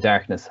 and the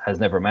darkness has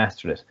never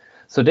mastered it.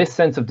 So this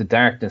sense of the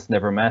darkness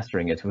never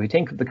mastering it, if we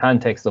think of the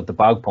context of the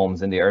bog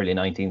poems in the early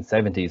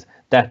 1970s,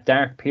 that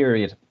dark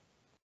period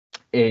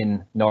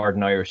in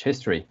Northern Irish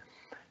history,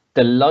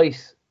 the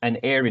light and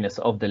airiness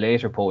of the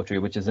later poetry,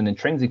 which is an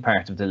intrinsic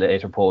part of the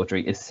later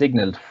poetry, is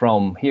signalled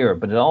from here,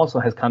 but it also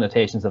has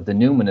connotations of the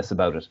numinous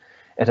about it.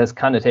 It has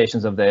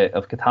connotations of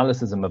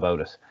Catholicism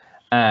about it.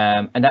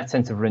 And that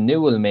sense of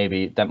renewal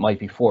maybe that might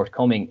be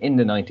forthcoming in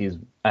the 90s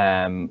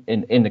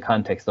in the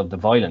context of the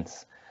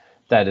violence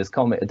that is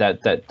coming,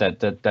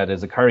 that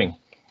is occurring.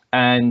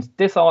 And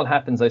this all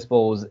happens, I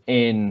suppose,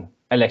 in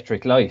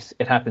Electric Light.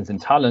 It happens in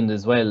Tolland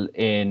as well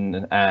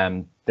in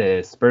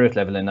the Spirit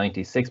Level in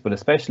 96, but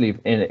especially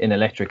in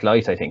Electric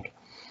Light, I think.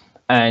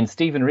 And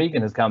Stephen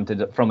Regan has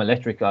commented from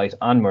Electric Light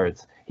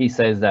onwards. He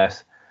says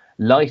that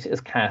light is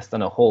cast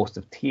on a host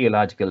of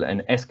theological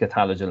and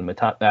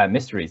eschatological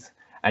mysteries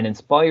and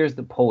inspires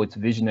the poet's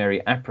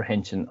visionary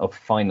apprehension of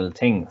final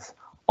things.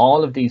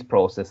 All of these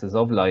processes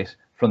of light,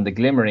 from the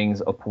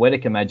glimmerings of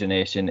poetic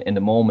imagination in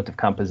the moment of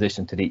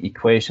composition to the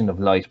equation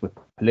of light with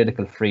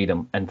political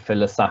freedom and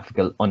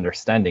philosophical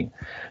understanding.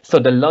 So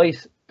the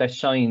light that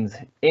shines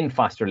in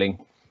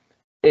Fosterling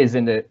is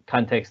in the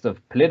context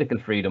of political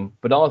freedom,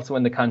 but also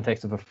in the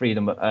context of a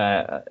freedom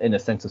in a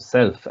sense of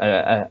self,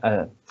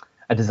 a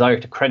desire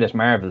to credit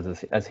marvels,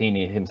 as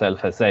Heaney himself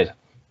has said.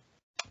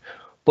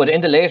 But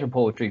in the later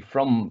poetry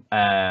from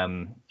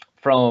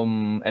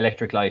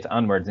Electric Light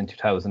onwards in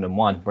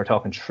 2001, we're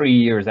talking 3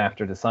 years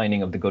after the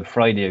signing of the Good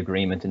Friday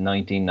Agreement in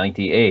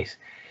 1998,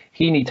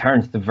 Heaney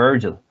turns to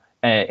Virgil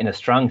in a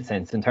strong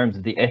sense in terms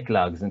of the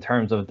eclogues, in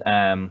terms of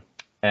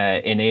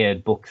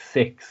Aeneid Book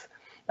 6.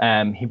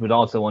 He would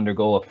also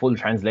undergo a full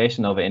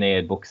translation of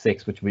Aeneid Book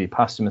 6, which will be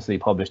posthumously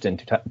published in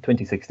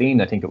 2016,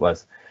 I think it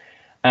was.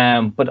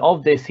 But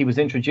of this, he was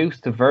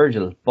introduced to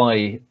Virgil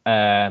by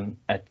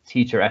a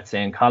teacher at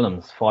St.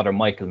 Colum's, Father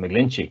Michael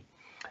McGlinchey.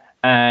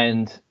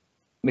 And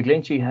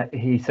McGlinchey,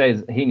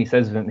 Heaney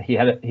says of him,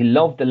 he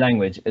loved the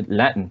language,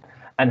 Latin,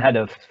 and had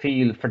a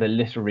feel for the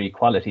literary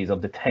qualities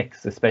of the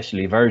text,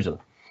 especially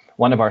Virgil.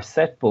 One of our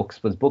set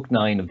books was book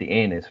 9 of the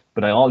Aeneid,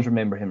 but I always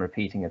remember him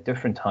repeating at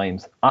different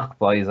times, "Och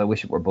boys, I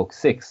wish it were book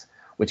 6,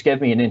 which gave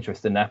me an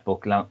interest in that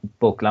book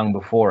long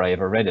before I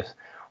ever read it.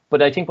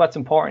 But I think what's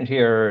important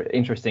here,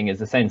 interesting, is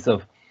the sense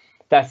of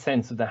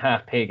the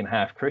half pagan,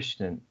 half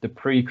Christian, the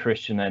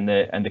pre-Christian and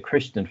the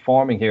Christian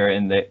forming here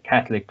in the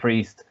Catholic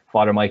priest,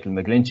 Father Michael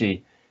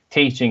McGlinchey,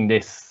 teaching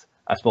this,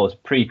 I suppose,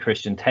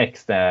 pre-Christian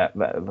text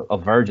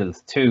of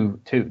Virgil's to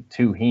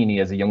Heaney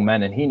as a young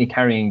man, and Heaney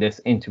carrying this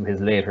into his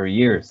later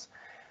years.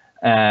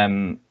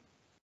 And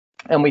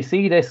we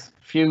see this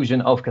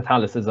fusion of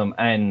Catholicism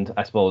and,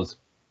 I suppose,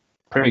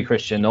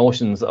 pre-Christian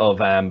notions of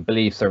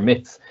beliefs or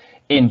myths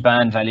in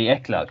Ban Valley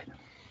Eclog.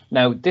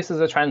 Now, this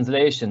is a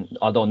translation,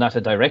 although not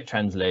a direct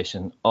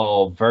translation,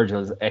 of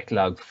Virgil's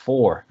Eclog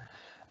 4.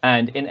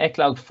 And in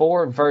Eclog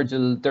 4, in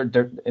Virgil's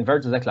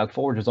Eclog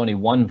 4, there's only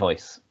one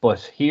voice, but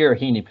here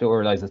Heaney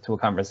pluralizes to a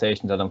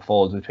conversation that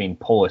unfolds between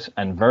poet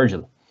and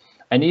Virgil.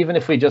 And even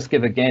if we just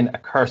give again a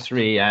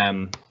cursory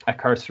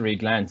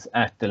glance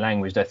at the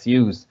language that's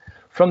used,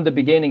 from the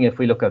beginning, if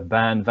we look at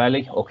Ban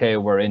Valley, okay,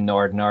 we're in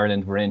Northern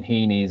Ireland, we're in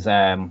Heaney's,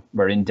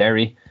 we're in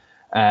Derry,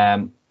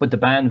 but the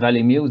Ban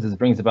Valley Muses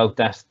brings about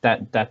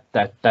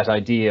that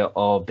idea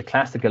of the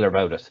classical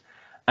about it.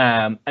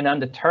 And on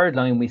the third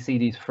line, we see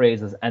these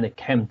phrases, "and it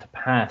came to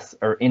pass,"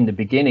 or "in the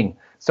beginning."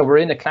 So we're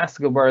in a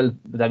classical world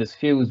that is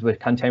fused with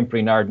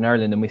contemporary Northern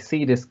Ireland, and we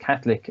see this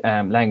Catholic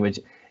language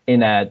in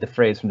the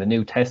phrase from the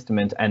New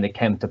Testament, "and it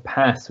came to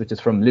pass," which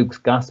is from Luke's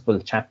Gospel,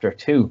 chapter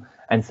 2,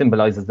 and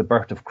symbolizes the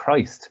birth of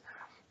Christ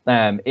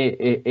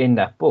in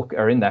that book,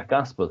 or in that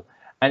Gospel.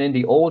 And in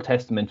the Old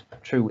Testament,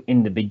 through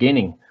 "in the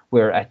beginning,"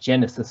 we're at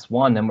Genesis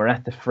 1, and we're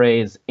at the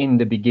phrase, "in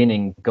the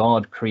beginning,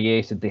 God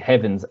created the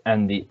heavens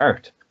and the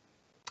earth."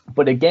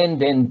 But again,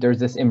 then there's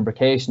this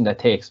imbrication that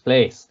takes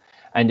place,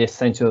 and this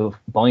sense of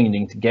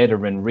binding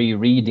together and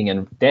rereading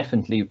and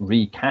definitely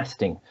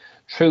recasting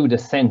through the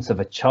sense of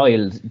a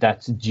child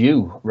that's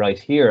due right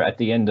here at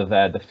the end of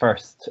the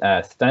first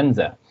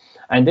stanza.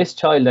 And this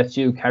child that's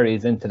due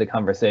carries into the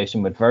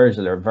conversation with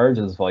Virgil, or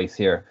Virgil's voice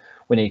here,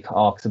 when he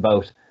talks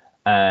about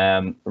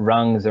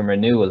wrongs and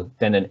renewal,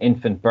 then an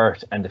infant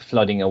birth and the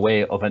flooding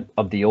away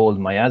of the old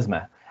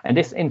miasma. And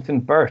this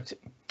infant birth,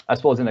 I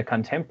suppose, in a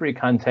contemporary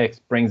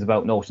context, brings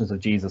about notions of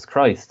Jesus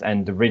Christ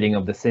and the ridding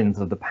of the sins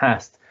of the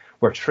past.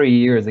 We're 3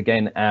 years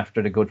again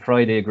after the Good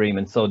Friday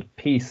Agreement, so the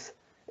peace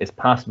is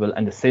possible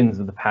and the sins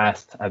of the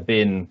past have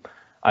been,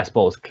 I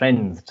suppose,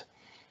 cleansed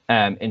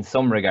in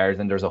some regards,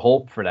 and there's a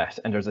hope for that,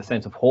 and there's a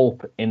sense of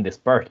hope in this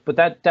birth. But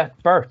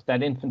that birth,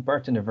 that infant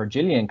birth in a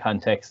Virgilian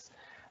context,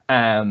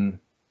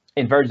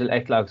 in Virgil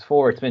Eclogs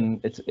 4,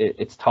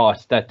 it's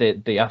thought that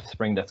the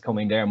offspring that's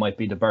coming there might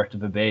be the birth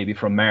of a baby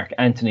from Mark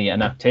Antony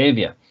and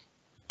Octavia.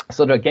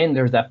 So again,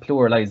 there's that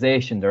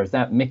pluralization, there's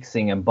that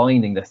mixing and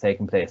binding that's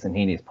taking place in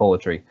Heaney's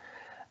poetry.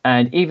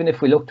 And even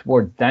if we look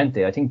towards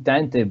Dante, I think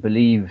Dante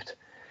believed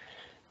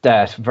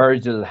that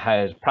Virgil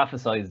had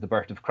prophesied the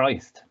birth of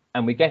Christ.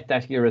 And we get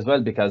that here as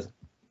well, because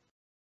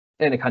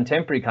in a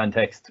contemporary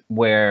context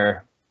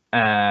where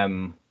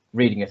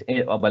reading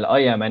it, well, I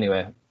am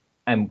anyway,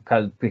 and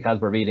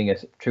because we're reading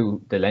it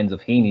through the lens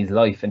of Heaney's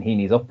life and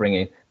Heaney's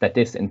upbringing, that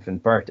this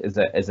infant birth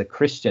is a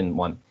Christian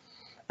one.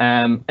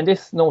 And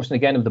this notion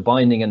again of the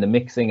binding and the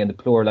mixing and the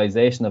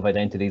pluralization of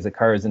identities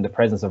occurs in the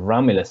presence of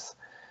Romulus.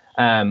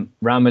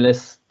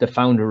 Romulus, the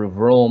founder of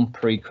Rome,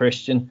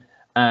 pre-Christian,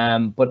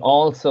 but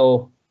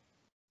also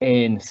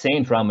in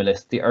Saint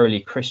Romulus, the early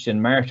Christian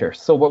martyr.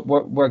 So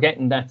we're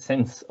getting that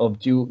sense of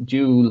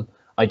dual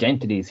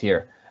identities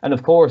here. And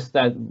of course,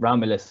 that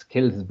Romulus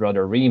killed his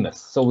brother Remus.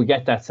 So we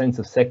get that sense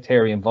of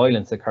sectarian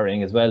violence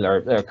occurring as well,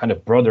 or kind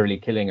of brotherly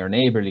killing or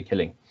neighbourly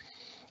killing.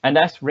 And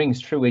that rings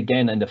true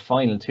again in the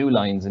final 2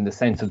 lines in the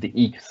sense of the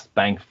East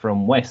Bank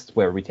from West,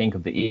 where we think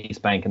of the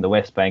East Bank and the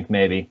West Bank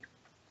maybe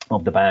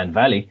of the Ban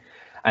Valley.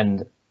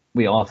 And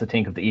we also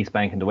think of the East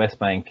Bank and the West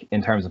Bank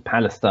in terms of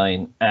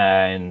Palestine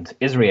and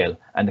Israel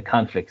and the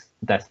conflicts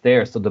that's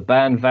there. So the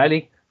Ban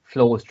Valley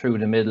flows through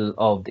the middle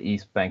of the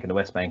East Bank and the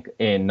West Bank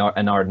in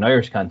a Northern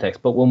Irish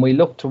context. But when we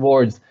look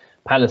towards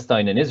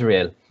Palestine and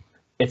Israel,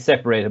 it's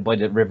separated by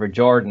the River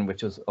Jordan,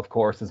 which is, of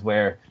course, is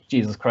where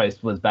Jesus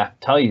Christ was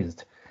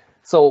baptized.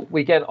 So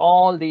we get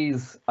all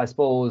these, I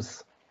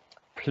suppose,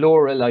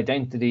 plural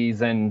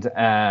identities and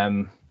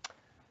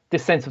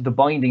this sense of the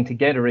binding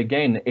together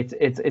again.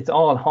 It's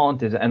all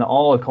haunted and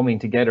all coming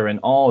together and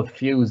all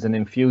fused and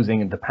infusing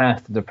in the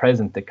past and the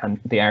present,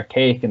 the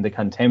archaic and the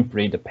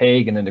contemporary, the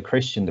pagan and the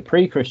Christian, the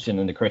pre-Christian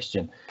and the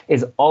Christian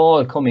is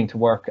all coming to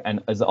work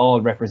and is all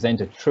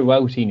represented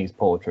throughout Heaney's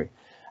poetry.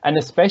 And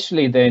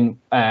especially then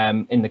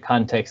in the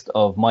context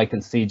of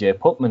Michael C.J.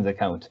 Putman's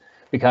account,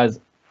 because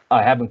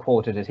I haven't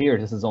quoted it here.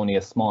 This is only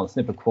a small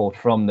snippet quote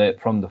from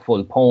the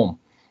full poem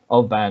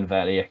of Ban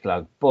Valley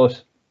Eclog.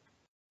 But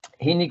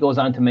Heaney goes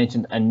on to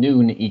mention a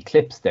noon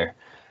eclipse there.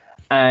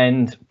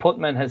 And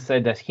Putman has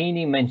said that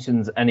Heaney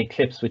mentions an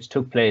eclipse which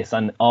took place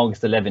on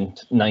August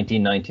 11th,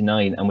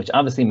 1999, and which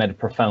obviously made a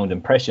profound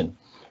impression.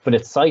 But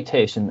its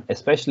citation,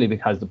 especially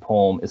because the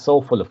poem is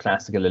so full of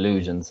classical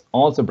allusions,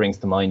 also brings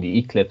to mind the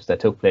eclipse that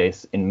took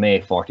place in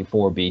May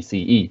 44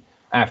 BCE,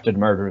 after the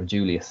murder of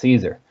Julius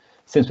Caesar.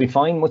 Since we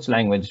find much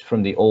language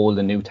from the Old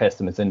and New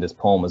Testaments in this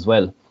poem as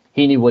well,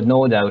 Heaney would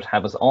no doubt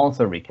have us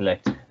also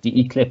recollect the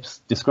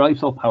eclipse described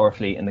so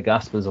powerfully in the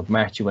Gospels of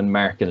Matthew and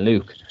Mark and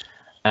Luke,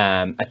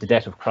 at the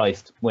death of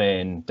Christ,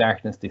 when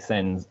darkness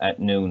descends at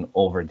noon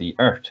over the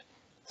earth.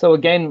 So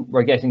again,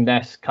 we're getting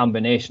that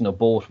combination of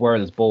both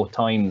worlds, both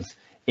times,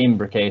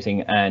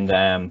 imbricating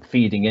and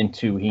feeding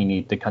into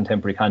Heaney, the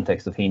contemporary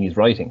context of Heaney's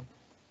writing.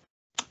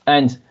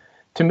 And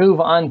to move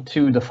on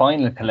to the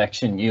final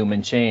collection,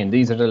 Human Chain,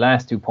 these are the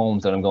last two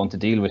poems that I'm going to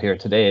deal with here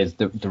today, is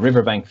the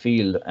Riverbank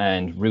Field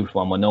and Route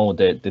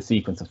 110, the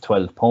sequence of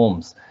 12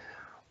 poems.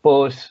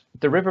 But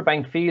the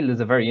Riverbank Field is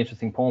a very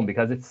interesting poem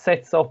because it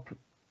sets up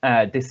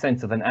this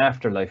sense of an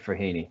afterlife for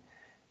Heaney.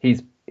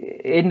 He's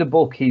in the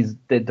book. He's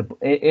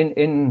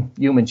in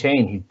Human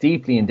Chain. He's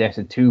deeply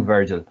indebted to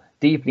Virgil,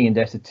 deeply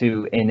indebted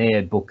to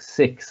Aeneid, Book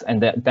 6,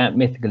 and that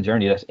mythical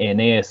journey that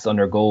Aeneas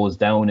undergoes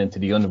down into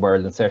the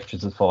underworld in search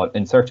of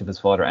his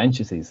father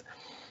Anchises.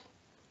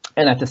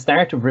 And at the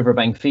start of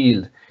Riverbank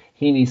Field,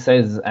 Heaney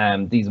says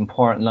these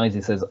important lines.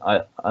 He says,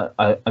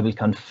 "I will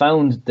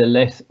confound the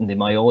Let and the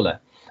Myola."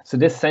 So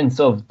this sense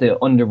of the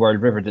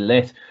underworld river, the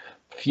Let,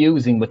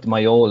 fusing with the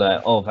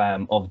Myola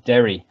of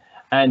Derry,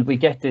 and we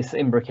get this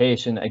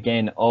imbrication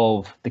again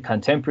of the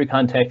contemporary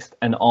context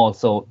and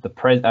also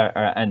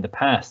the and the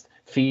past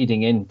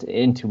feeding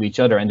into each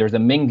other, and there's a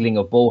mingling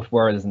of both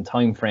worlds and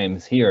time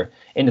frames here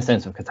in the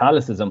sense of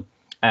Catholicism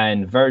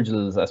and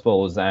Virgil's, I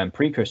suppose,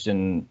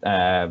 pre-Christian,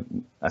 I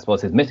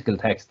suppose his mythical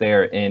text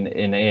there in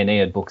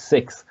Aeneid Book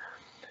 6.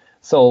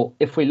 So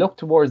if we look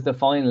towards the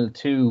final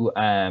two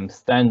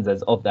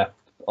stanzas of that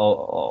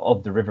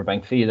of the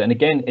Riverbank Field, and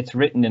again it's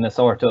written in a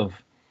sort of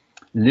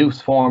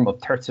loose form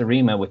of terza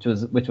rima, which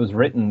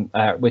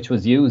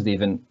was used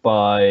even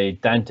by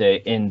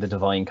Dante in the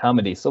Divine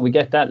Comedy. So we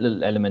get that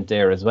little element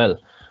there as well.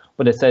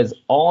 But it says,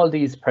 "All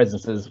these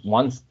presences,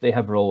 once they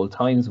have rolled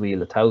time's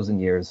wheel 1,000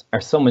 years, are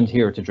summoned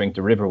here to drink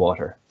the river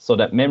water, so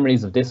that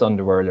memories of this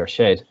underworld are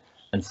shed,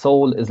 and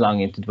soul is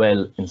longing to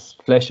dwell in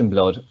flesh and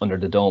blood under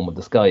the dome of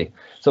the sky."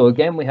 So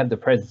again, we have the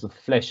presence of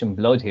flesh and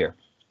blood here,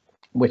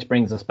 which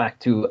brings us back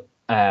to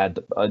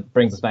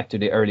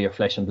the earlier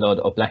flesh and blood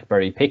of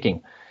blackberry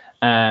picking.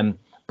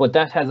 But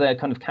that has a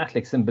kind of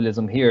Catholic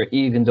symbolism here,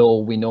 even though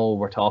we know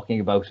we're talking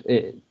about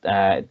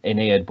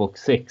Aeneid Book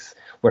 6.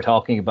 We're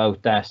talking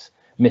about that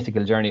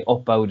mythical journey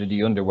up out of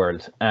the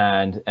underworld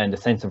and the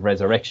sense of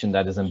resurrection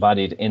that is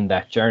embodied in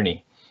that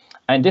journey.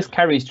 And this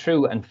carries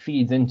through and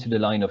feeds into the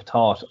line of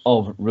thought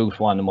of Route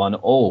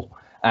 110,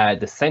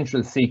 the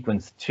central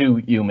sequence to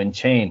Human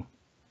Chain.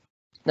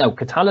 Now,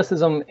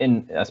 Catholicism,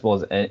 in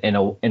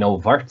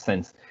overt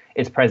sense,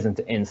 is present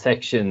in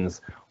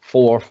sections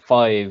 4,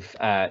 5,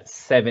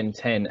 7,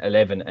 10,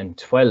 11, and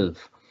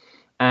 12.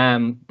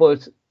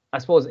 But I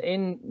suppose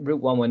in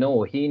Route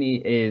 110,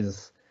 Heaney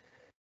is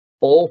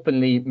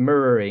openly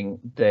mirroring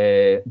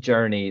the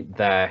journey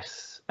that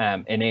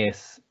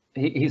Aeneas,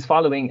 he's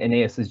following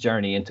Aeneas's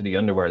journey into the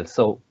underworld.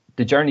 So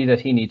the journey that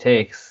Heaney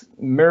takes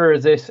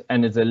mirrors it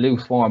and is a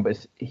loose form,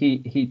 but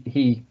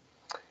he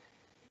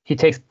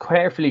takes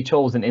carefully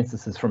chosen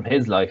instances from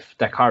his life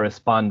that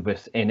correspond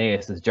with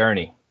Aeneas's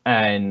journey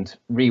and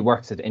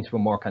reworks it into a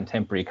more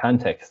contemporary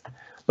context.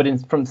 But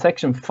from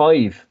section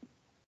 5,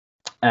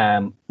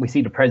 we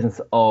see the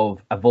presence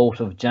of a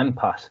votive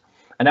jampot,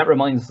 and that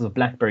reminds us of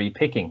blackberry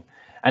picking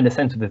and the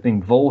sense of it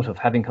being votive,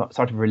 having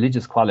sort of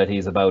religious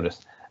qualities about it.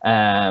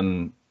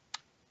 And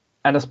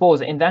I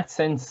suppose in that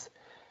sense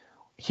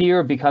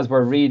here, because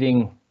we're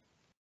reading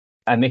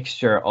a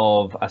mixture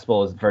of, I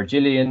suppose,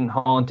 Virgilian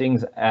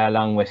hauntings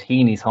along with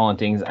Heaney's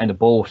hauntings and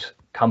both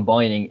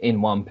combining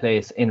in one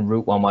place in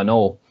Route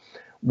 110,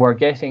 we're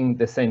getting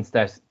the sense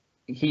that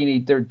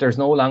Heaney, there's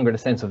no longer the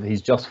sense of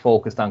he's just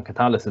focused on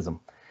Catholicism.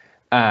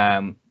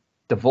 The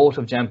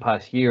votive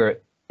jampot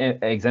here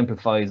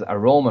exemplifies a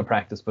Roman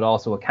practice, but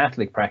also a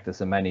Catholic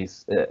practice in many,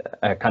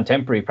 a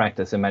contemporary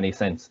practice in many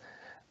sense.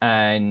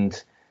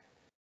 And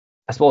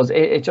I suppose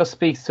it just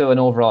speaks to an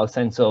overall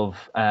sense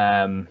of,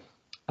 I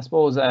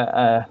suppose,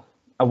 a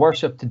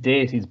worship to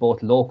deities,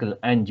 both local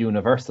and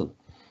universal.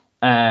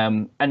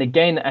 And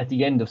again, at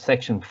the end of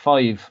section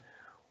 5,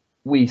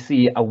 we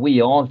see a wee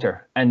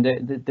altar, and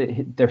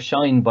they're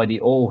shined by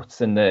the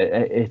oaths, and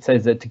it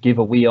says that to give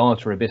a wee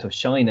altar a bit of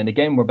shine. And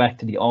again, we're back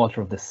to the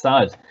altar of the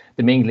sod,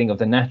 the mingling of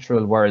the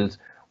natural world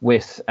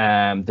with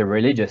the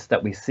religious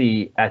that we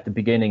see at the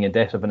beginning and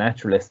death of a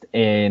naturalist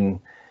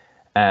in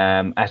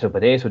Atto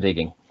Potato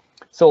Digging.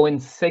 So in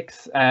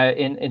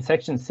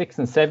section 6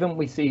 and 7,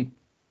 we see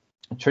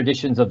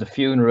traditions of the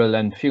funeral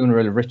and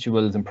funeral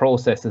rituals and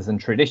processes and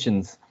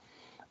traditions,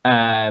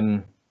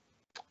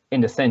 in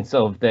the sense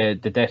of the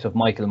death of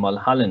Michael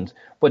Mulholland.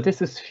 But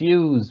this is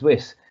fused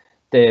with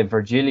the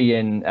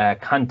Virgilian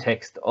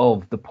context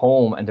of the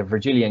poem and the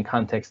Virgilian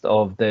context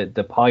of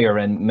the pyre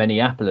in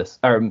Minneapolis,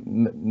 or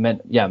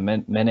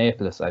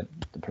Minneapolis.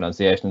 The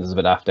pronunciation is a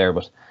bit off there,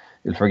 but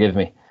you'll forgive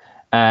me.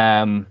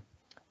 And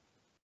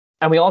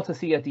we also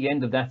see at the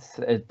end of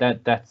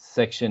that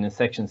section, in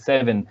section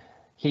 7,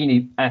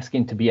 Heaney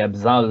asking to be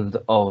absolved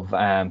of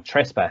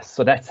trespass.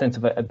 So that sense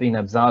of being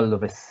absolved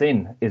of a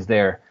sin is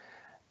there.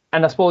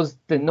 And I suppose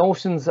the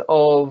notions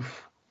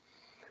of,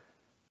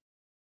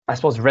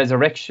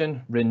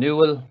 resurrection,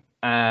 renewal,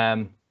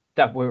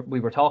 that we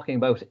were talking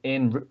about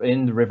in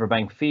the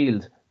Riverbank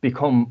Field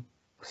become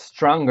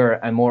stronger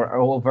and more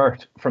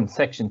overt from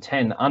section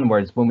 10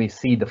 onwards, when we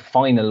see the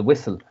final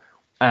whistle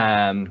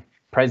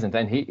present,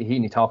 and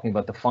Heaney talking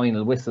about the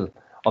final whistle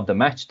of the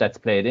match that's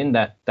played in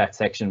that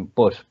section,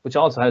 but which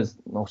also has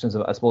notions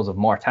of, I suppose, of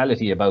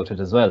mortality about it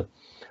as well,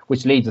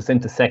 which leads us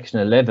into section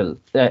 11,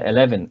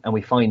 and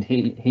we find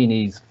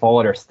Heaney's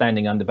father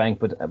standing on the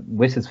bank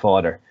with his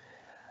father.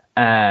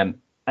 And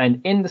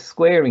in the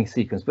squaring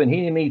sequence, when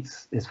he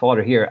meets his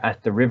father here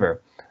at the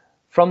river,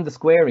 from the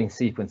squaring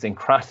sequence in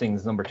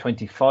Crossings number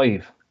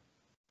 25,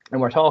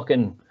 and we're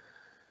talking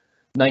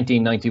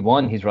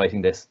 1991, he's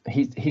writing this,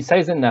 he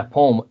says in that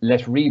poem,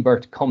 "Let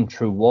rebirth come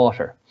through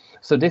water."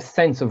 So this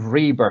sense of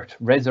rebirth,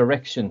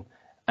 resurrection,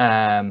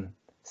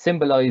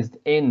 symbolized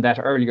in that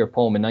earlier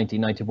poem in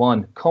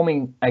 1991,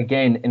 coming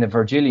again in a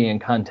Virgilian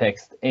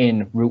context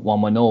in Route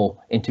 110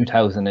 in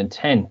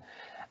 2010.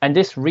 And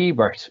this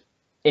rebirth,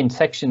 in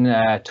section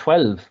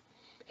 12,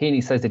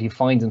 Heaney says that he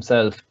finds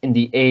himself in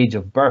the age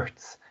of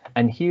births.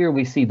 And here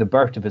we see the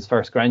birth of his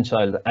first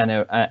grandchild,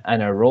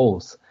 Anna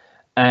Rose.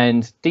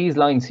 And these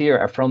lines here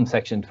are from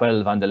section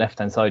 12 on the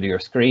left-hand side of your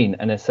screen.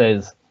 And it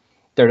says,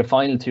 they're the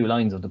final 2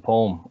 lines of the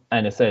poem.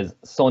 And it says,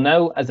 "So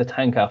now, as a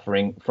thank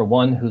offering for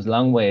one whose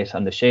long wait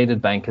on the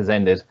shaded bank has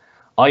ended,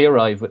 I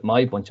arrive with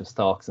my bunch of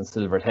stalks and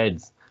silvered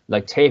heads,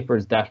 like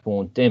tapers that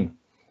won't dim,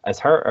 as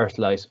her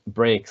earthlight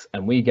breaks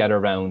and we gather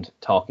round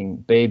talking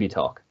baby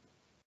talk."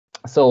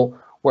 So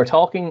we're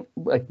talking,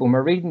 like, when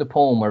we're reading the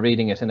poem, we're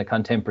reading it in a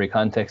contemporary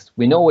context.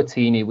 We know it's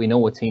Heaney, we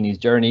know it's Heaney's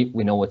journey,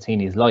 we know it's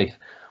Heaney's life,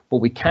 but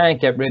we can't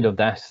get rid of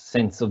that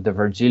sense of the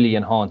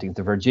Virgilian hauntings,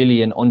 the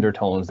Virgilian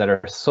undertones that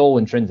are so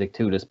intrinsic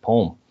to this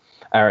poem,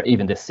 or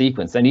even this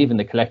sequence, and even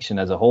the collection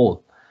as a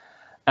whole.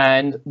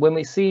 And when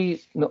we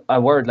see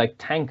a word like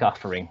thank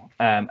offering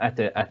at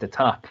the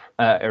top,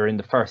 or in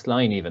the first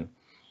line even,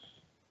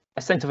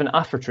 a sense of an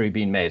offertory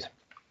being made.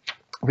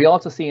 We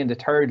also see in the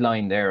third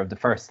line there of the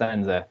first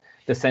stanza,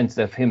 the sense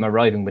of him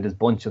arriving with his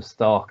bunch of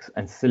stalks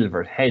and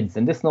silvered heads.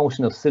 And this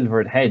notion of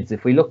silvered heads,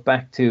 if we look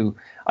back to,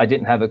 I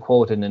didn't have it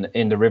quoted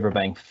in the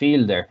Riverbank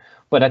Field there,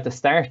 but at the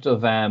start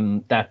of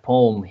that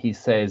poem, he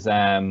says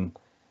that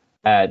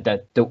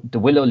the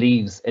willow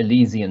leaves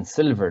Elysian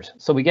silvered.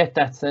 So we get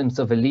that sense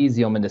of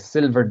Elysium and the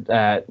silvered,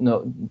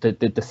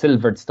 the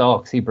silvered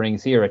stalks he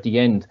brings here at the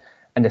end,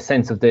 and the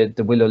sense of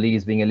the willow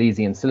leaves being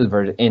Elysian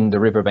silvered in the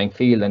Riverbank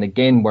Field. And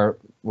again,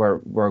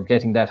 we're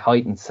getting that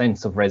heightened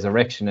sense of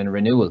resurrection and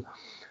renewal.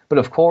 But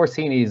of course,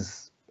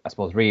 Heaney's, I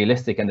suppose,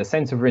 realistic, and the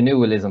sense of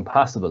renewal is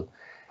impossible.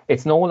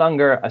 It's no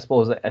longer, I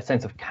suppose, a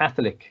sense of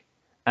Catholic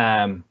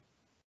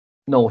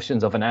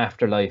notions of an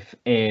afterlife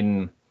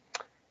in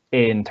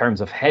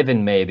terms of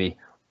heaven, maybe,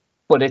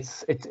 but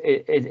it's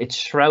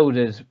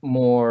shrouded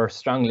more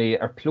strongly,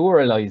 or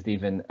pluralized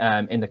even,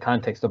 in the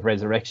context of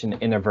resurrection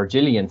in a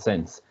Virgilian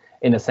sense,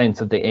 in a sense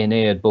of the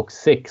Aeneid Book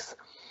 6.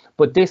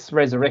 But this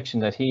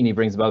resurrection that Heaney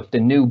brings about, the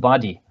new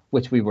body,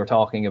 which we were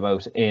talking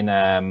about in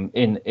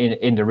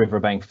the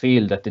Riverbank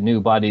Field, that the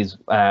new bodies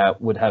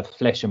would have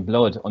flesh and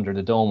blood under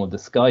the dome of the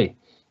sky.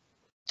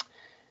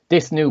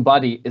 This new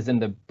body is in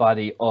the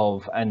body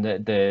of, and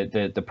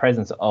the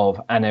presence of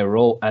Anna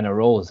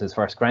Rose, his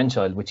first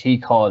grandchild, which he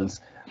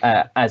calls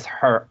as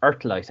her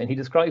earthlight, and he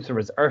describes her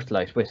as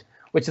earthlight,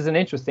 which is an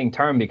interesting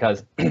term,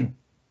 because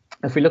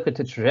if we look at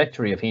the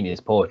trajectory of Heaney's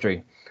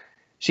poetry,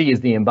 she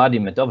is the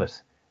embodiment of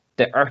it.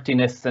 The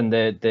earthiness and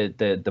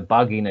the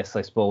bogginess,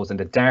 I suppose, and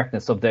the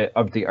darkness of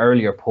the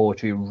earlier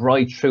poetry,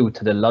 right through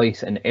to the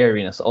light and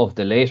airiness of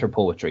the later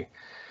poetry.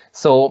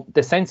 So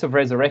the sense of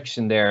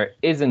resurrection there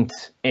isn't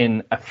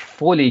in a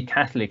fully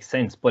Catholic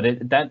sense, but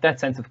that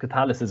sense of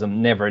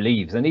Catholicism never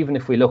leaves. And even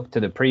if we look to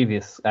the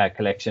previous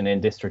collection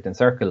in District and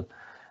Circle,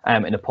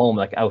 in a poem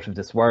like Out of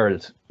This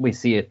World, we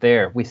see it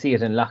there. We see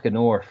it in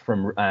Lachanor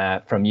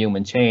from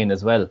Human Chain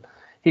as well.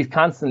 He's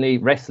constantly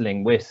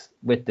wrestling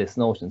with this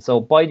notion. So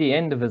by the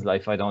end of his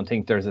life, I don't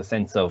think there's a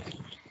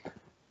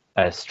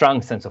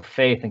strong sense of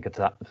faith in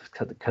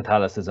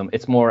Catholicism.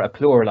 It's more a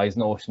pluralized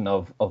notion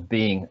of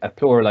being, a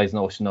pluralized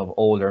notion of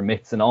older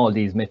myths, and all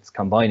these myths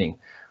combining.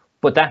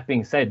 But that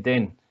being said,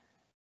 then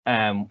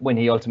when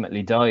he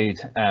ultimately died,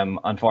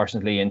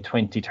 unfortunately in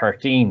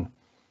 2013,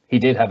 he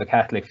did have a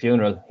Catholic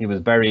funeral. He was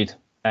buried,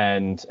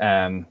 and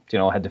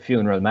had the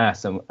funeral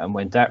mass and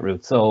went that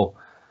route. So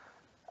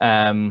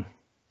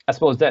I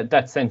suppose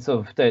that sense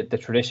of the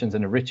traditions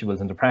and the rituals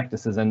and the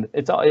practices, and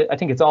I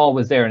think it's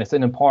always there, and it's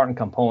an important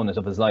component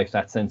of his life,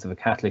 that sense of a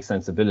Catholic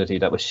sensibility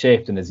that was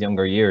shaped in his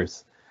younger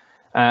years.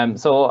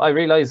 So I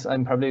realise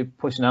I'm probably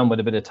pushing on with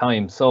a bit of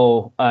time,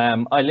 so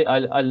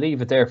I'll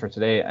leave it there for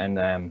today.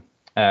 And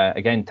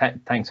again,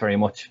 thanks very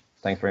much.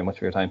 Thanks very much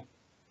for your time.